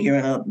school, you're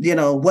in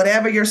a,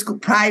 whatever your school,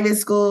 private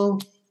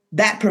school,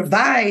 that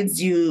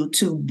provides you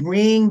to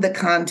bring the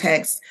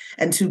context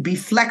and to be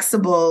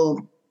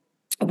flexible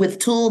with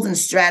tools and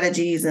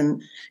strategies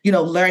and,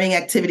 learning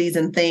activities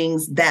and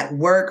things that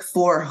work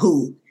for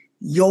who?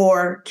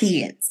 Your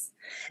kids.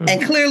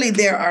 And clearly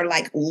there are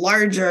like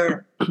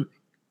larger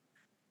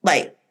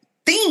like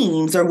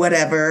themes or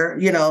whatever,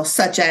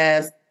 such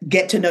as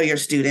get to know your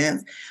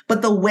students.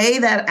 But the way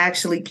that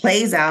actually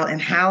plays out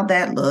and how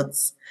that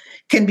looks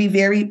can be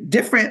very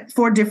different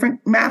for different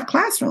math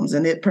classrooms.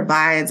 And it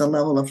provides a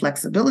level of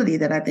flexibility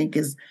that I think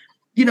is,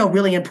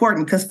 really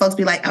important, because folks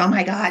be like, oh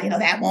my God,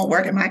 that won't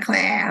work in my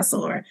class,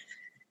 or,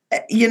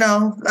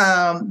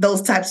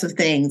 those types of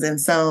things. And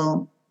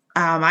so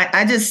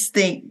I just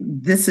think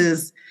this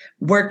is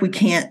work we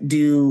can't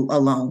do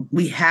alone.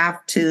 We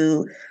have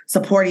to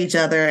support each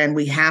other, and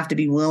we have to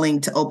be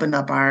willing to open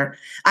up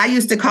I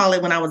used to call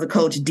it, when I was a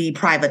coach,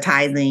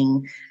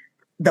 deprivatizing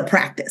the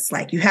practice.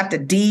 Like, you have to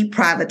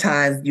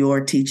deprivatize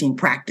your teaching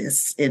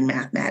practice in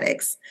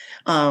mathematics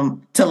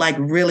to like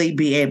really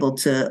be able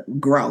to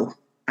grow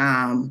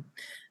and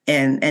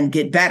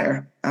get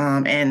better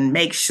and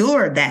make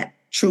sure that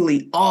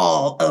truly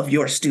all of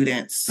your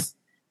students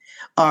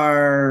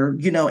are,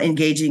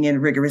 engaging in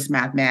rigorous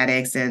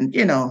mathematics and,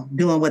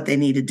 doing what they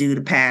need to do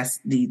to pass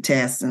the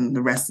tests and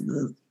the rest of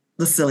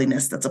the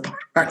silliness that's a part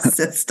of our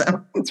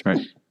system. That's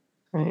right.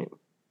 Right.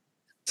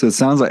 So it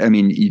sounds like,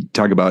 you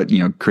talk about,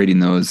 creating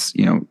those,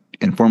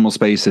 informal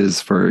spaces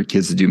for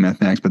kids to do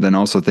mathematics, but then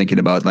also thinking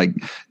about like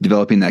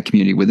developing that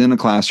community within a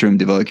classroom,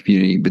 develop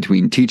community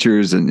between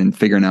teachers, and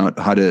figuring out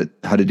how to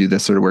do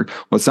this sort of work.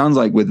 Well, it sounds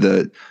like with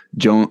the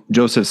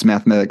Joseph's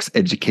Mathematics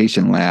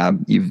Education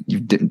Lab, you've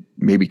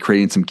maybe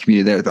creating some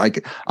community there.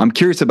 Like, I'm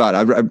curious about,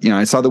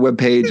 I saw the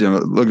webpage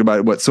and looked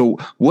about it. So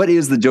what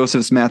is the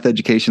Joseph's Math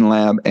Education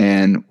Lab,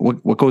 and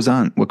what goes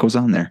on? What goes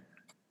on there?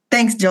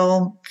 Thanks,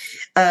 Joel.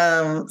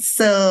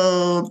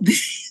 So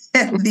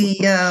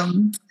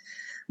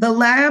the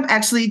lab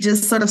actually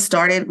just sort of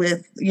started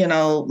with,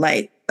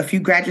 like a few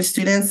graduate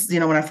students,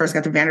 when I first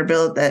got to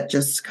Vanderbilt, that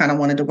just kind of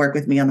wanted to work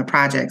with me on the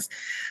projects.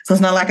 So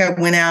it's not like I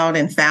went out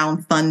and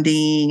found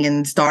funding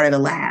and started a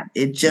lab.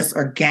 It just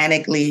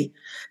organically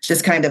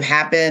just kind of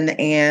happened.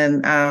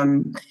 And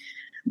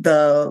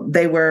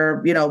they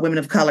were, women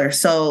of color.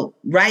 So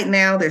right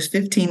now there's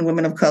 15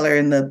 women of color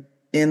in the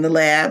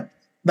lab,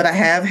 but I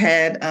have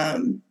had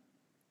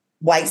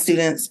white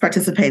students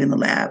participate in the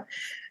lab.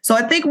 So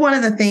I think one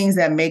of the things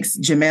that makes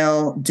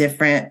Jamel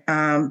different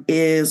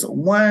is,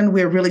 one,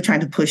 we're really trying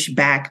to push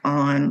back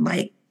on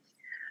like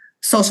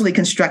socially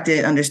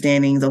constructed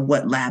understandings of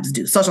what labs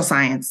do, social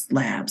science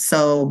labs.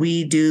 So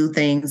we do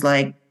things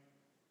like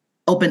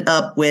open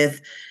up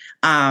with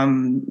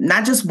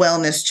not just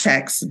wellness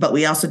checks, but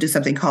we also do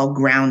something called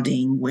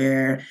grounding,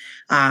 where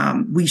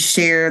we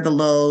share the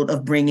load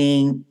of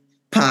bringing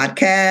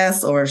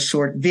podcasts or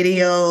short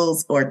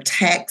videos or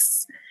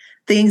texts,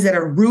 things that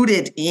are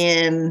rooted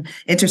in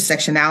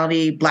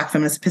intersectionality, Black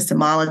feminist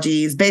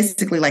epistemologies,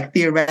 basically like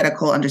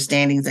theoretical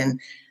understandings and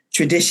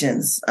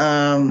traditions,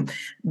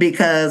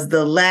 because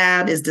the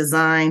lab is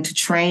designed to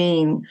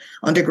train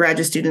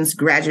undergraduate students,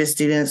 graduate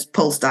students,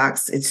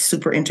 postdocs. It's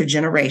super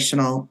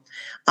intergenerational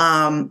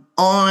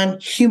on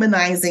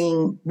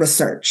humanizing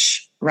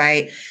research,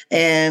 right?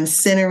 And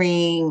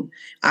centering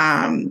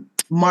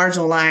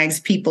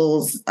marginalized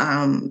people's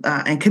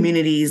and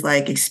communities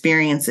like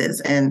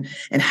experiences, and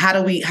how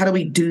do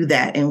we do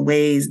that in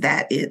ways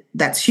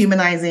that's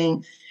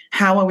humanizing?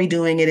 How are we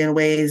doing it in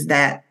ways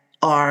that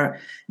are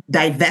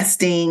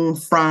divesting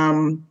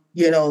from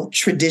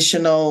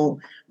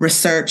traditional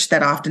research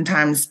that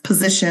oftentimes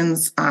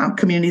positions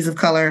communities of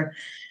color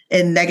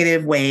in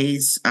negative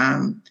ways?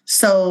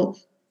 So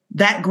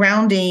that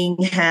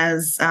grounding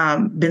has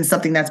been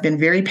something that's been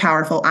very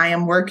powerful. I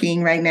am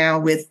working right now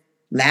with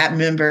lab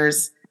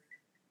members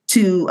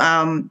to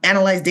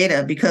analyze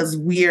data, because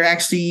we are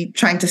actually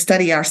trying to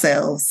study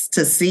ourselves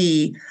to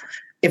see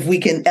if we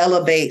can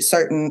elevate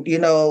certain,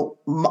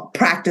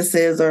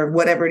 practices or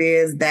whatever it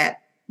is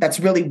that's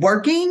really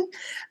working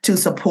to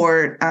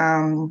support,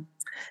 a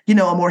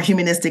more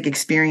humanistic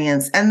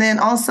experience. And then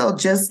also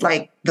just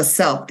like the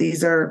self.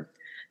 These are,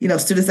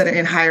 students that are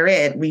in higher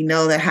ed. We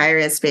know that higher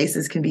ed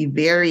spaces can be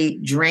very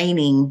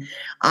draining,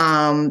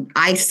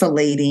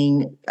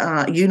 isolating,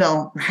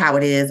 how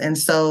it is. And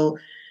so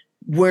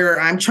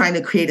I'm trying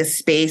to create a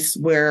space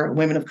where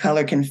women of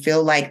color can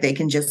feel like they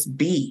can just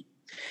be.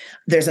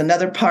 There's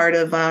another part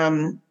of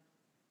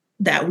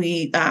that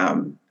we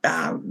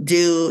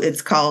do.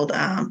 It's called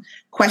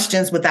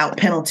questions without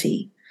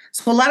penalty.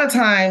 So a lot of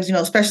times,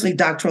 especially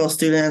doctoral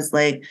students,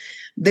 like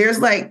there's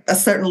like a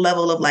certain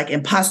level of like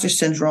imposter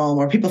syndrome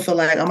where people feel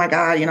like, oh my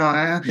God,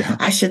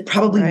 I should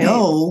probably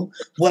know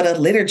what a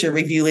literature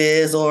review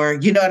is, or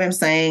you know what I'm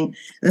saying?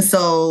 And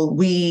so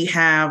we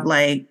have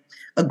like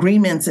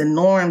agreements and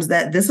norms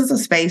that this is a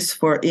space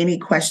for any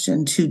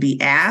question to be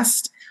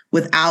asked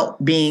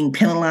without being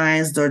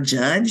penalized or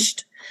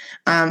judged.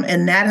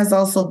 And that has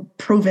also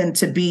proven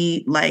to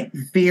be like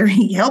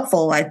very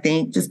helpful, I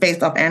think, just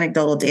based off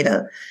anecdotal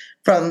data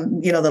from,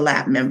 the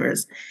lab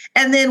members.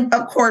 And then,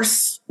 of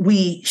course,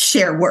 we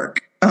share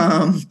work.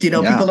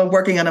 People are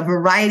working on a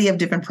variety of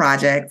different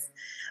projects.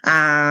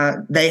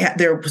 Some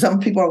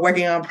people are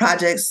working on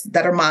projects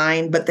that are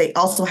mine, but they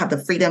also have the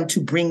freedom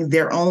to bring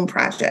their own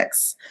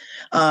projects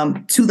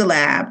to the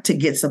lab to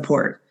get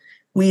support.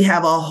 We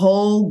have a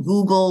whole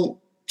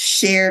Google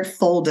shared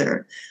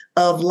folder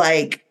of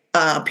like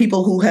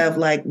people who have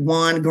like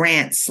won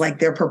grants, like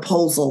their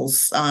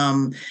proposals,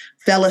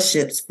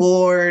 fellowships.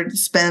 Ford,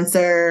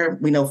 Spencer,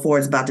 we know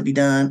Ford's about to be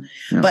done.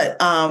 Yeah. But,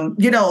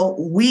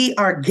 we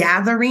are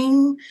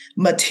gathering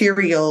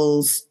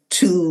materials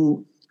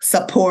to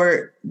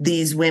support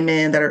these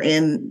women that are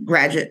in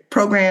graduate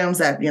programs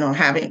that,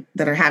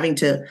 that are having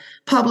to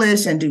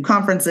publish and do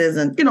conferences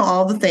and,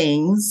 all the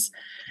things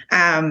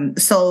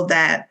so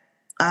that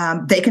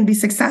they can be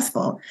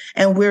successful.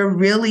 And we're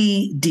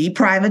really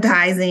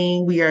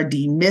deprivatizing, we are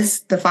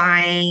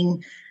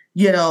demystifying,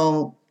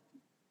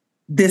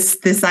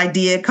 this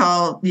idea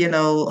called,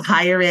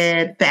 higher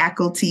ed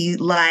faculty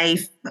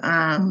life.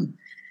 And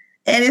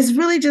it's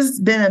really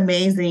just been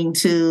amazing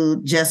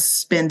to just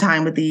spend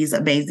time with these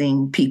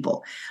amazing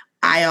people.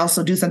 I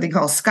also do something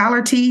called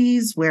Scholar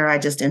Teas, where I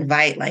just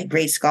invite like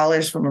great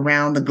scholars from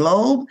around the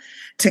globe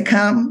to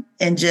come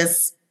and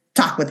just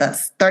talk with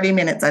us. 30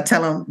 minutes. I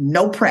tell them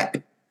no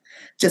prep.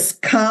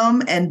 Just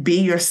come and be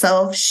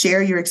yourself,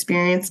 share your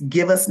experience,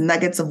 give us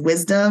nuggets of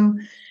wisdom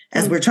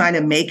as we're trying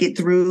to make it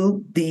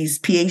through these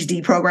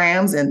PhD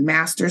programs and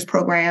master's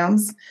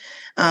programs.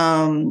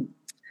 And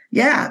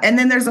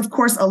then there's, of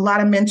course, a lot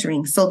of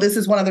mentoring. So this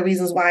is one of the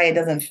reasons why it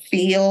doesn't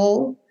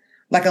feel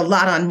like a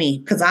lot on me,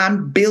 because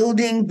I'm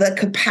building the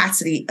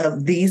capacity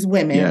of these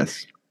women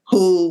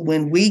who,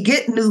 when we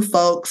get new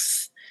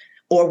folks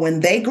or when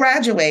they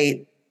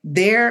graduate,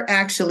 they've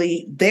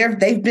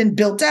been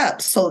built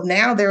up. So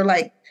now they're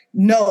like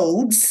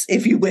nodes,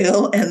 if you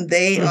will, and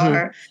they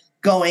are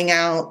going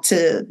out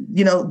to,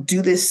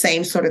 do this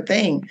same sort of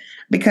thing.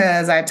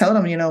 Because I told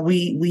them,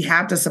 we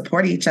have to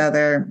support each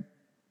other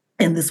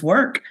in this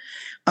work.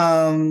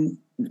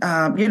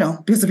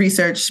 Because of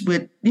research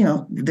with,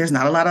 there's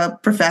not a lot of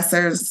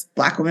professors,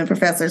 Black women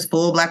professors,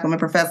 full Black women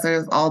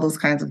professors, all those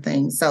kinds of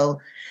things.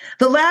 So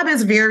the lab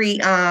is very,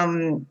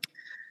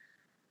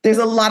 there's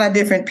a lot of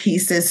different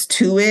pieces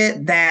to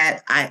it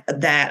that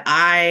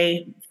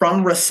I,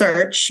 from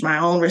research, my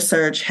own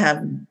research,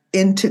 have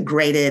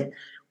integrated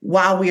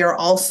while we are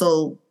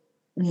also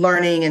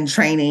learning and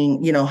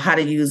training, how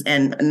to use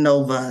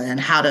ANOVA and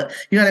how to,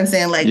 you know what I'm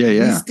saying? Like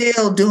we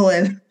still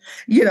doing,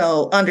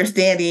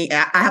 understanding.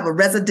 I have a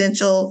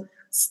residential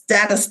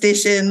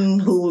statistician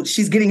who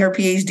she's getting her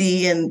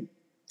PhD in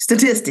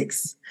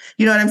statistics.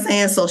 You know what I'm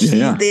saying? So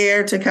she's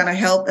there to kind of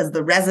help as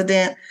the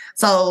resident.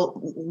 So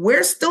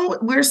we're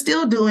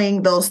still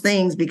doing those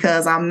things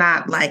because I'm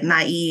not like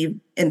naive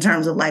in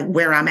terms of like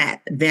where I'm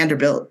at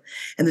Vanderbilt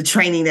and the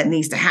training that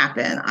needs to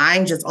happen.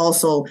 I'm just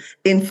also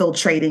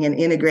infiltrating and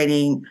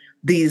integrating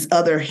these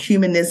other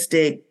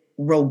humanistic,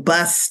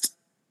 robust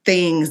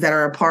things that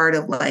are a part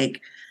of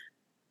like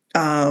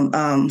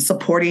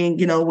supporting,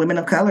 women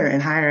of color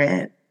in higher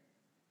ed.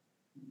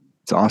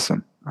 It's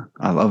awesome.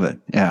 I love it.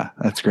 Yeah,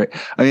 that's great.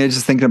 I mean, I was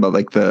just thinking about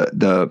like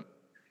the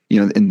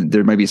and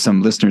there might be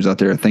some listeners out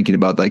there thinking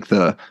about like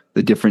the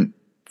different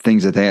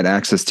things that they had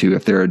access to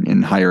if they're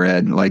in higher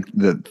ed, like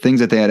the things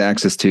that they had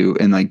access to,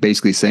 and like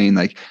basically saying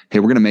like, hey,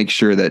 we're going to make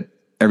sure that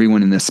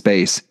everyone in this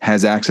space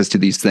has access to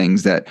these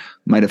things that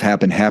might have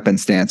happened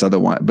happenstance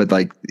otherwise, but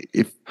like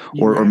if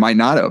or might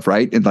not have,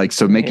 right? And like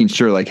so making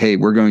sure like, hey,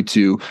 we're going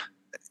to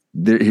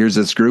here's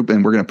this group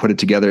and we're going to put it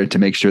together to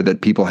make sure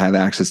that people have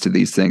access to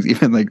these things.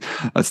 Even like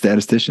a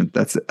statistician,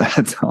 that's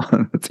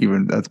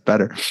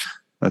better.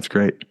 That's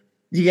great.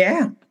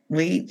 Yeah,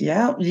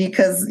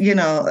 because,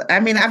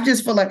 I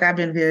just feel like I've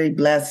been very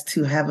blessed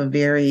to have a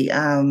very,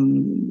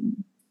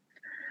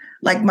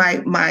 like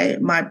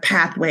my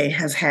pathway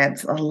has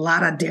had a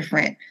lot of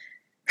different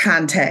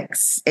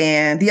contexts.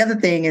 And the other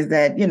thing is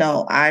that,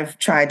 I've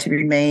tried to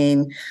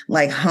remain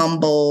like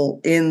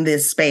humble in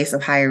this space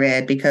of higher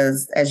ed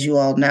because, as you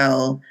all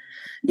know,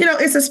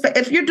 it's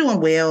if you're doing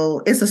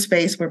well, it's a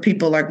space where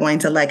people are going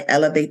to like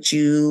elevate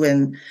you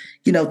and,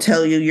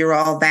 tell you you're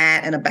all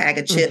that and a bag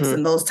of chips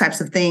and those types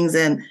of things.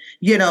 And,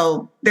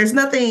 there's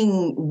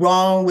nothing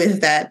wrong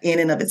with that in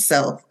and of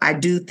itself. I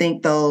do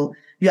think, though,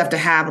 you have to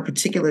have a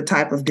particular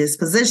type of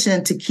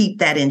disposition to keep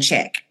that in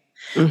check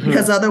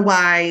because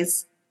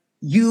otherwise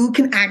you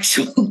can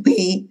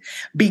actually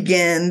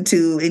begin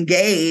to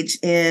engage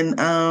in,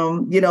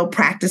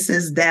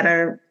 practices that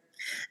are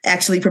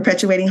actually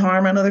perpetuating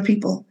harm on other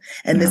people.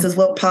 And this is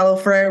what Paulo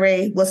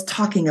Freire was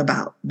talking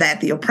about,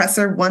 that the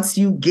oppressor, once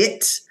you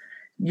get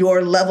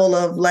your level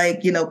of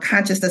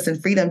consciousness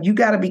and freedom, you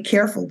got to be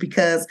careful,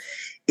 because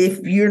if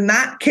you're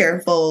not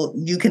careful,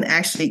 you can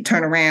actually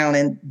turn around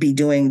and be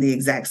doing the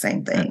exact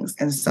same things.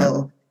 And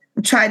so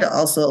I try to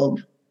also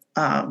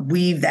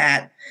weave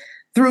that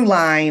through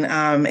line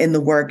in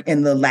the work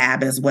in the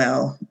lab as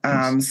well,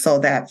 so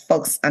that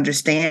folks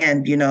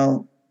understand,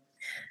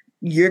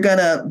 you're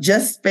gonna,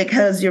 just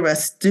because you're a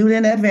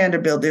student at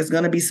Vanderbilt, there's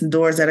gonna be some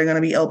doors that are gonna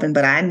be open,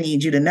 but I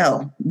need you to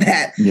know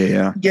that,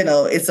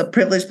 it's a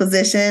privileged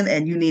position,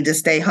 and you need to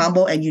stay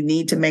humble, and you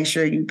need to make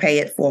sure you pay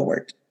it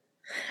forward,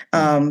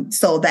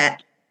 so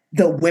that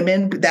the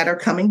women that are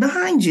coming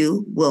behind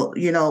you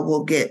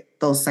will get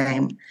those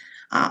same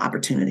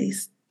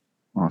opportunities.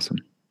 Awesome.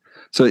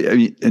 So,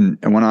 and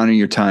I want to honor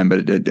your time,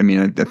 but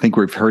I think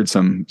we've heard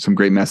some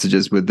great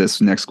messages with this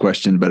next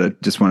question, but I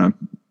just want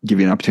to give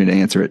you an opportunity to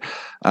answer it.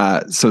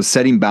 So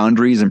setting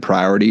boundaries and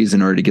priorities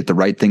in order to get the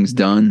right things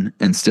done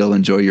and still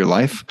enjoy your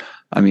life.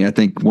 I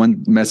think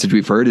one message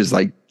we've heard is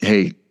like,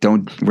 hey,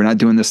 we're not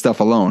doing this stuff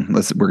alone.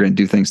 We're going to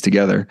do things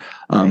together.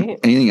 Right.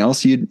 Anything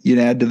else you'd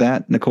add to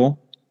that, Nicole?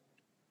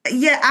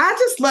 Yeah, I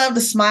just love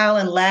to smile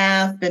and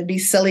laugh and be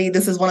silly.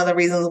 This is one of the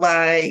reasons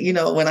why,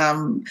 when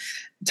I'm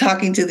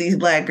talking to these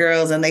Black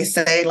girls and they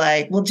say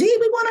like, well, gee,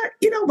 we want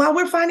to, while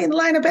we're finding the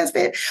line of best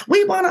fit,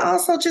 we want to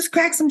also just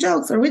crack some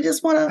jokes, or we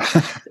just want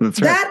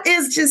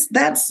to,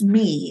 that's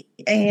me.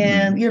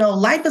 And,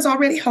 life is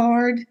already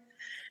hard.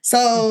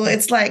 So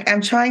it's like,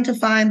 I'm trying to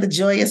find the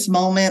joyous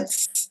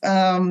moments,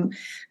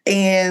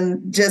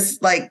 and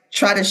just like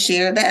try to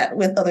share that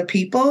with other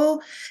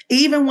people,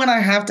 even when I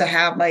have to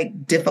have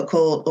like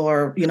difficult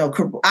or,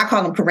 I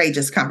call them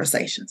courageous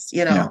conversations,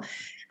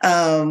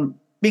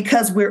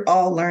 because we're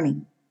all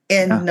learning.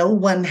 And no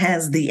one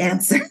has the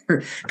answer,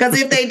 because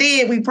if they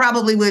did, we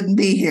probably wouldn't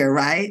be here,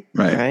 right?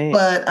 Right.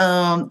 But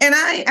and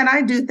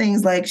I do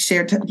things like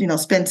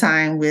spend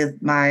time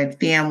with my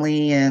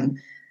family and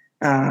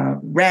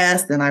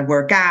rest, and I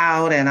work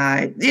out, and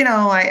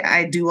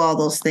I do all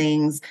those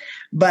things.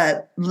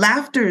 But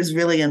laughter is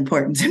really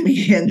important to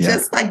me, and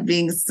just like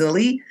being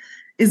silly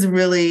is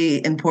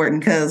really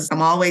important, because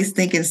I'm always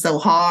thinking so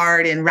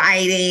hard and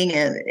writing,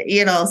 and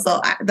so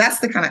that's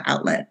the kind of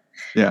outlet.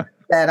 Yeah.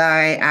 That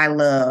I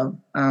love,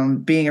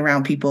 being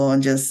around people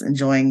and just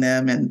enjoying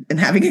them and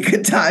having a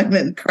good time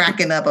and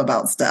cracking up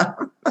about stuff.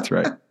 That's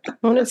right.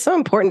 Well, it's so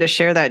important to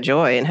share that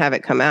joy and have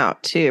it come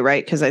out too,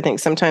 right? Because I think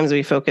sometimes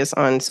we focus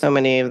on so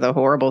many of the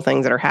horrible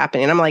things that are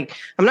happening. And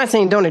I'm not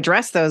saying don't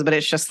address those, but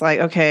it's just like,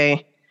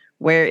 okay,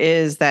 where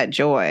is that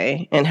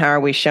joy, and how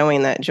are we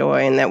showing that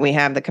joy, and that we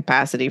have the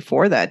capacity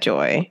for that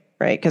joy,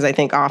 right? Because I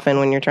think often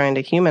when you're trying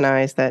to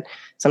humanize that,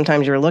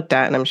 sometimes you're looked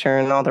at, and I'm sure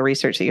in all the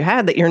research that you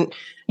had, that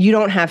you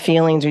don't have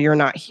feelings, or you're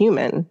not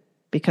human,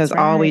 because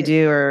all we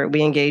do are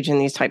we engage in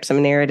these types of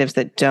narratives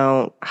that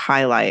don't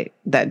highlight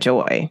that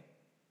joy.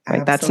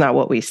 Like that's not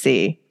what we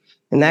see.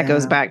 And that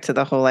goes back to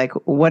the whole, like,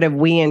 what have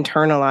we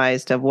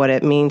internalized of what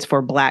it means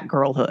for Black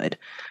girlhood?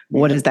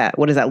 What is that?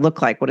 What does that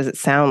look like? What does it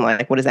sound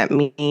like? What does that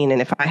mean?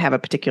 And if I have a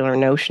particular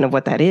notion of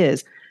what that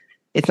is,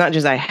 it's not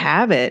just I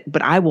have it,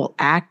 but I will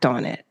act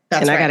on it.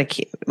 I got to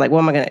keep, like, what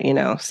am I going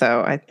to,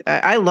 so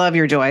I love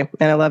your joy,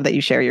 and I love that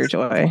you share your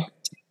joy.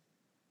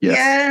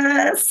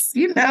 Yes.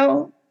 We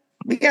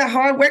got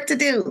hard work to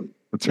do.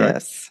 That's right.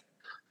 Yes.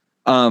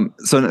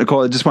 So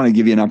Nicole, I just want to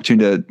give you an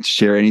opportunity to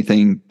share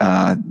anything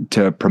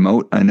to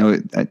promote. I know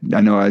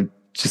I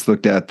just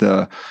looked at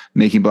the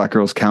Making Black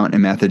Girls Count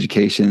in Math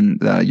Education,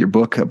 your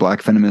book, A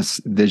Black Feminist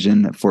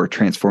Vision for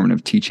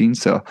Transformative Teaching.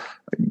 So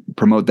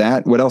promote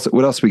that. What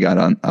else we got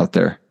out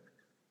there?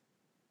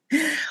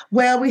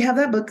 Well, we have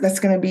that book that's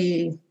going to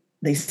be,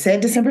 they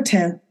said December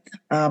 10th,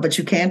 but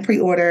you can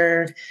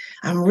pre-order.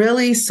 I'm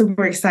really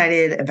super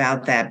excited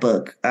about that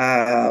book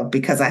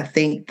because I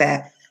think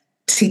that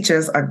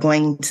teachers are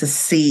going to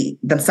see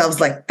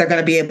themselves like they're going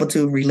to be able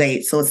to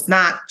relate. So it's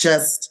not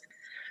just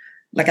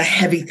like a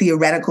heavy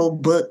theoretical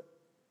book.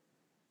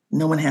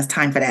 No one has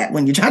time for that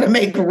when you're trying to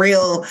make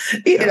real,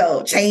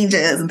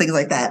 changes and things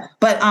like that.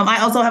 But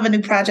I also have a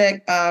new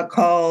project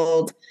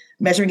called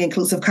Measuring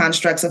Inclusive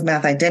Constructs of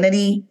Math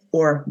Identity,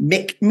 or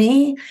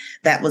MICME,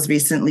 that was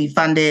recently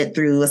funded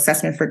through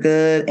Assessment for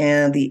Good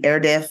and the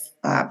ERDIF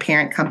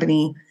parent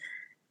company.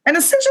 And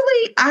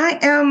essentially, I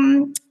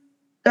am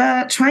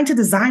trying to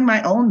design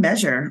my own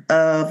measure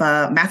of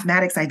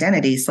mathematics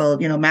identity. So,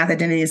 math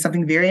identity is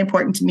something very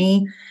important to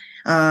me.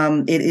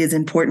 It is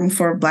important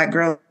for Black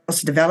girls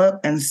to develop.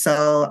 And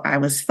so I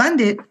was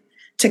funded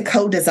to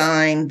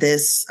co-design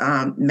this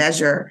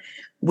measure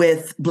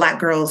with Black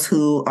girls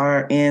who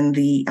are in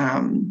the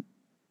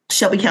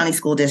Shelby County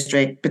School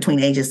District between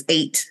ages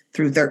 8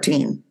 through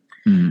 13.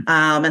 Mm-hmm.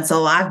 And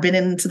so I've been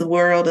into the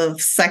world of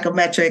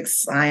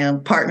psychometrics. I am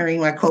partnering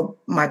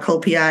my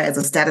co-PI as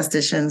a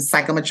statistician,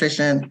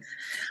 psychometrician.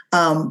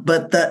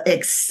 But the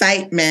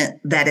excitement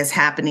that is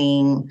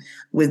happening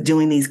with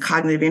doing these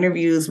cognitive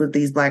interviews with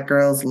these Black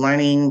girls,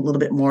 learning a little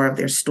bit more of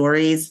their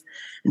stories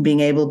and being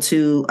able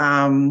to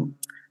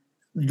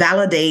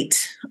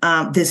validate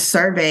this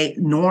survey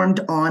normed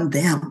on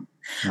them.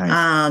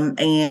 Nice.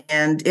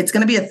 And it's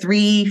going to be a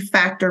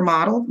 3-factor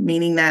model,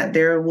 meaning that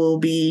there will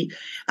be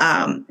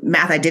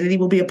math identity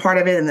will be a part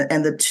of it.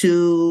 And the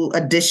 2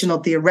 additional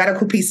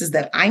theoretical pieces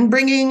that I'm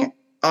bringing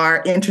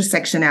are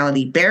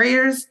intersectionality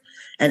barriers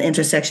and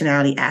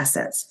intersectionality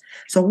assets.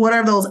 So what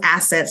are those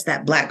assets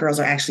that Black girls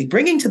are actually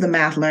bringing to the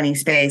math learning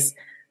space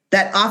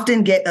that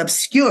often get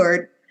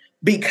obscured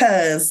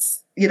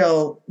because, you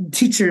know,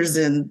 teachers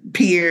and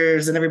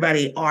peers and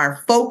everybody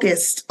are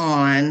focused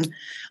on,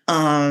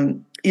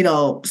 you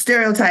know,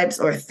 stereotypes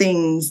or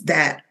things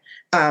that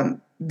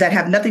that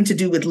have nothing to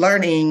do with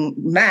learning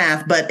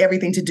math, but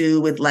everything to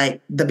do with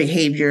like the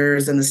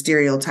behaviors and the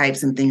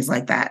stereotypes and things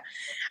like that.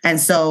 And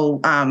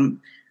so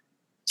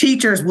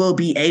teachers will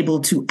be able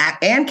to,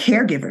 and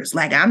caregivers,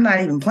 like I'm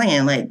not even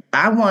playing, like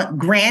I want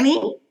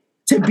Granny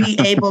to be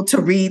able to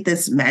read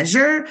this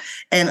measure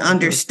and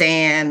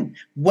understand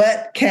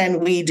what can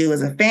we do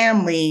as a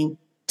family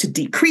to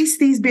decrease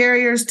these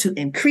barriers, to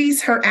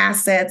increase her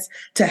assets,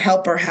 to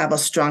help her have a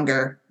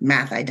stronger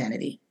math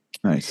identity.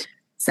 Nice.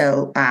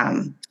 So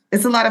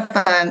it's a lot of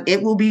fun.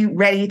 It will be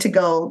ready to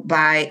go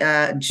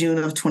by June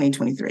of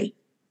 2023.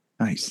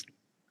 Nice.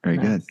 Very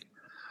good.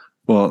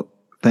 Well,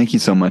 thank you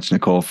so much,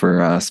 Nicole,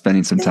 for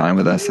spending some time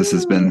with us. This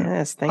has been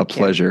a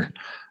pleasure.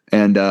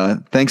 And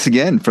thanks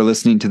again for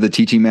listening to the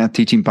Teaching Math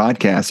Teaching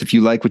podcast. If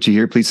you like what you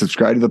hear, please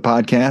subscribe to the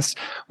podcast.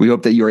 We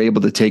hope that you're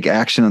able to take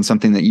action on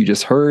something that you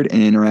just heard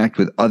and interact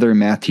with other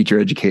math teacher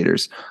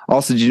educators.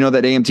 Also, did you know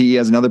that AMTE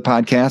has another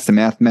podcast, the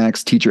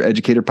MathMax Teacher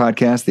Educator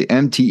Podcast? The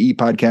MTE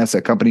podcast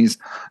accompanies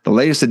the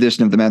latest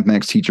edition of the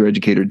MathMax Teacher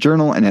Educator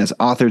Journal and has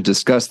authors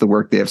discuss the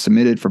work they have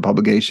submitted for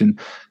publication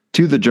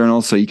to the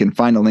journal. So you can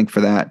find a link for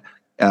that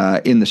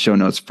in the show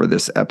notes for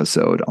this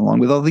episode, along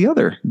with all the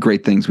other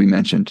great things we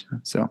mentioned.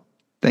 So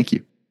thank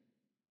you.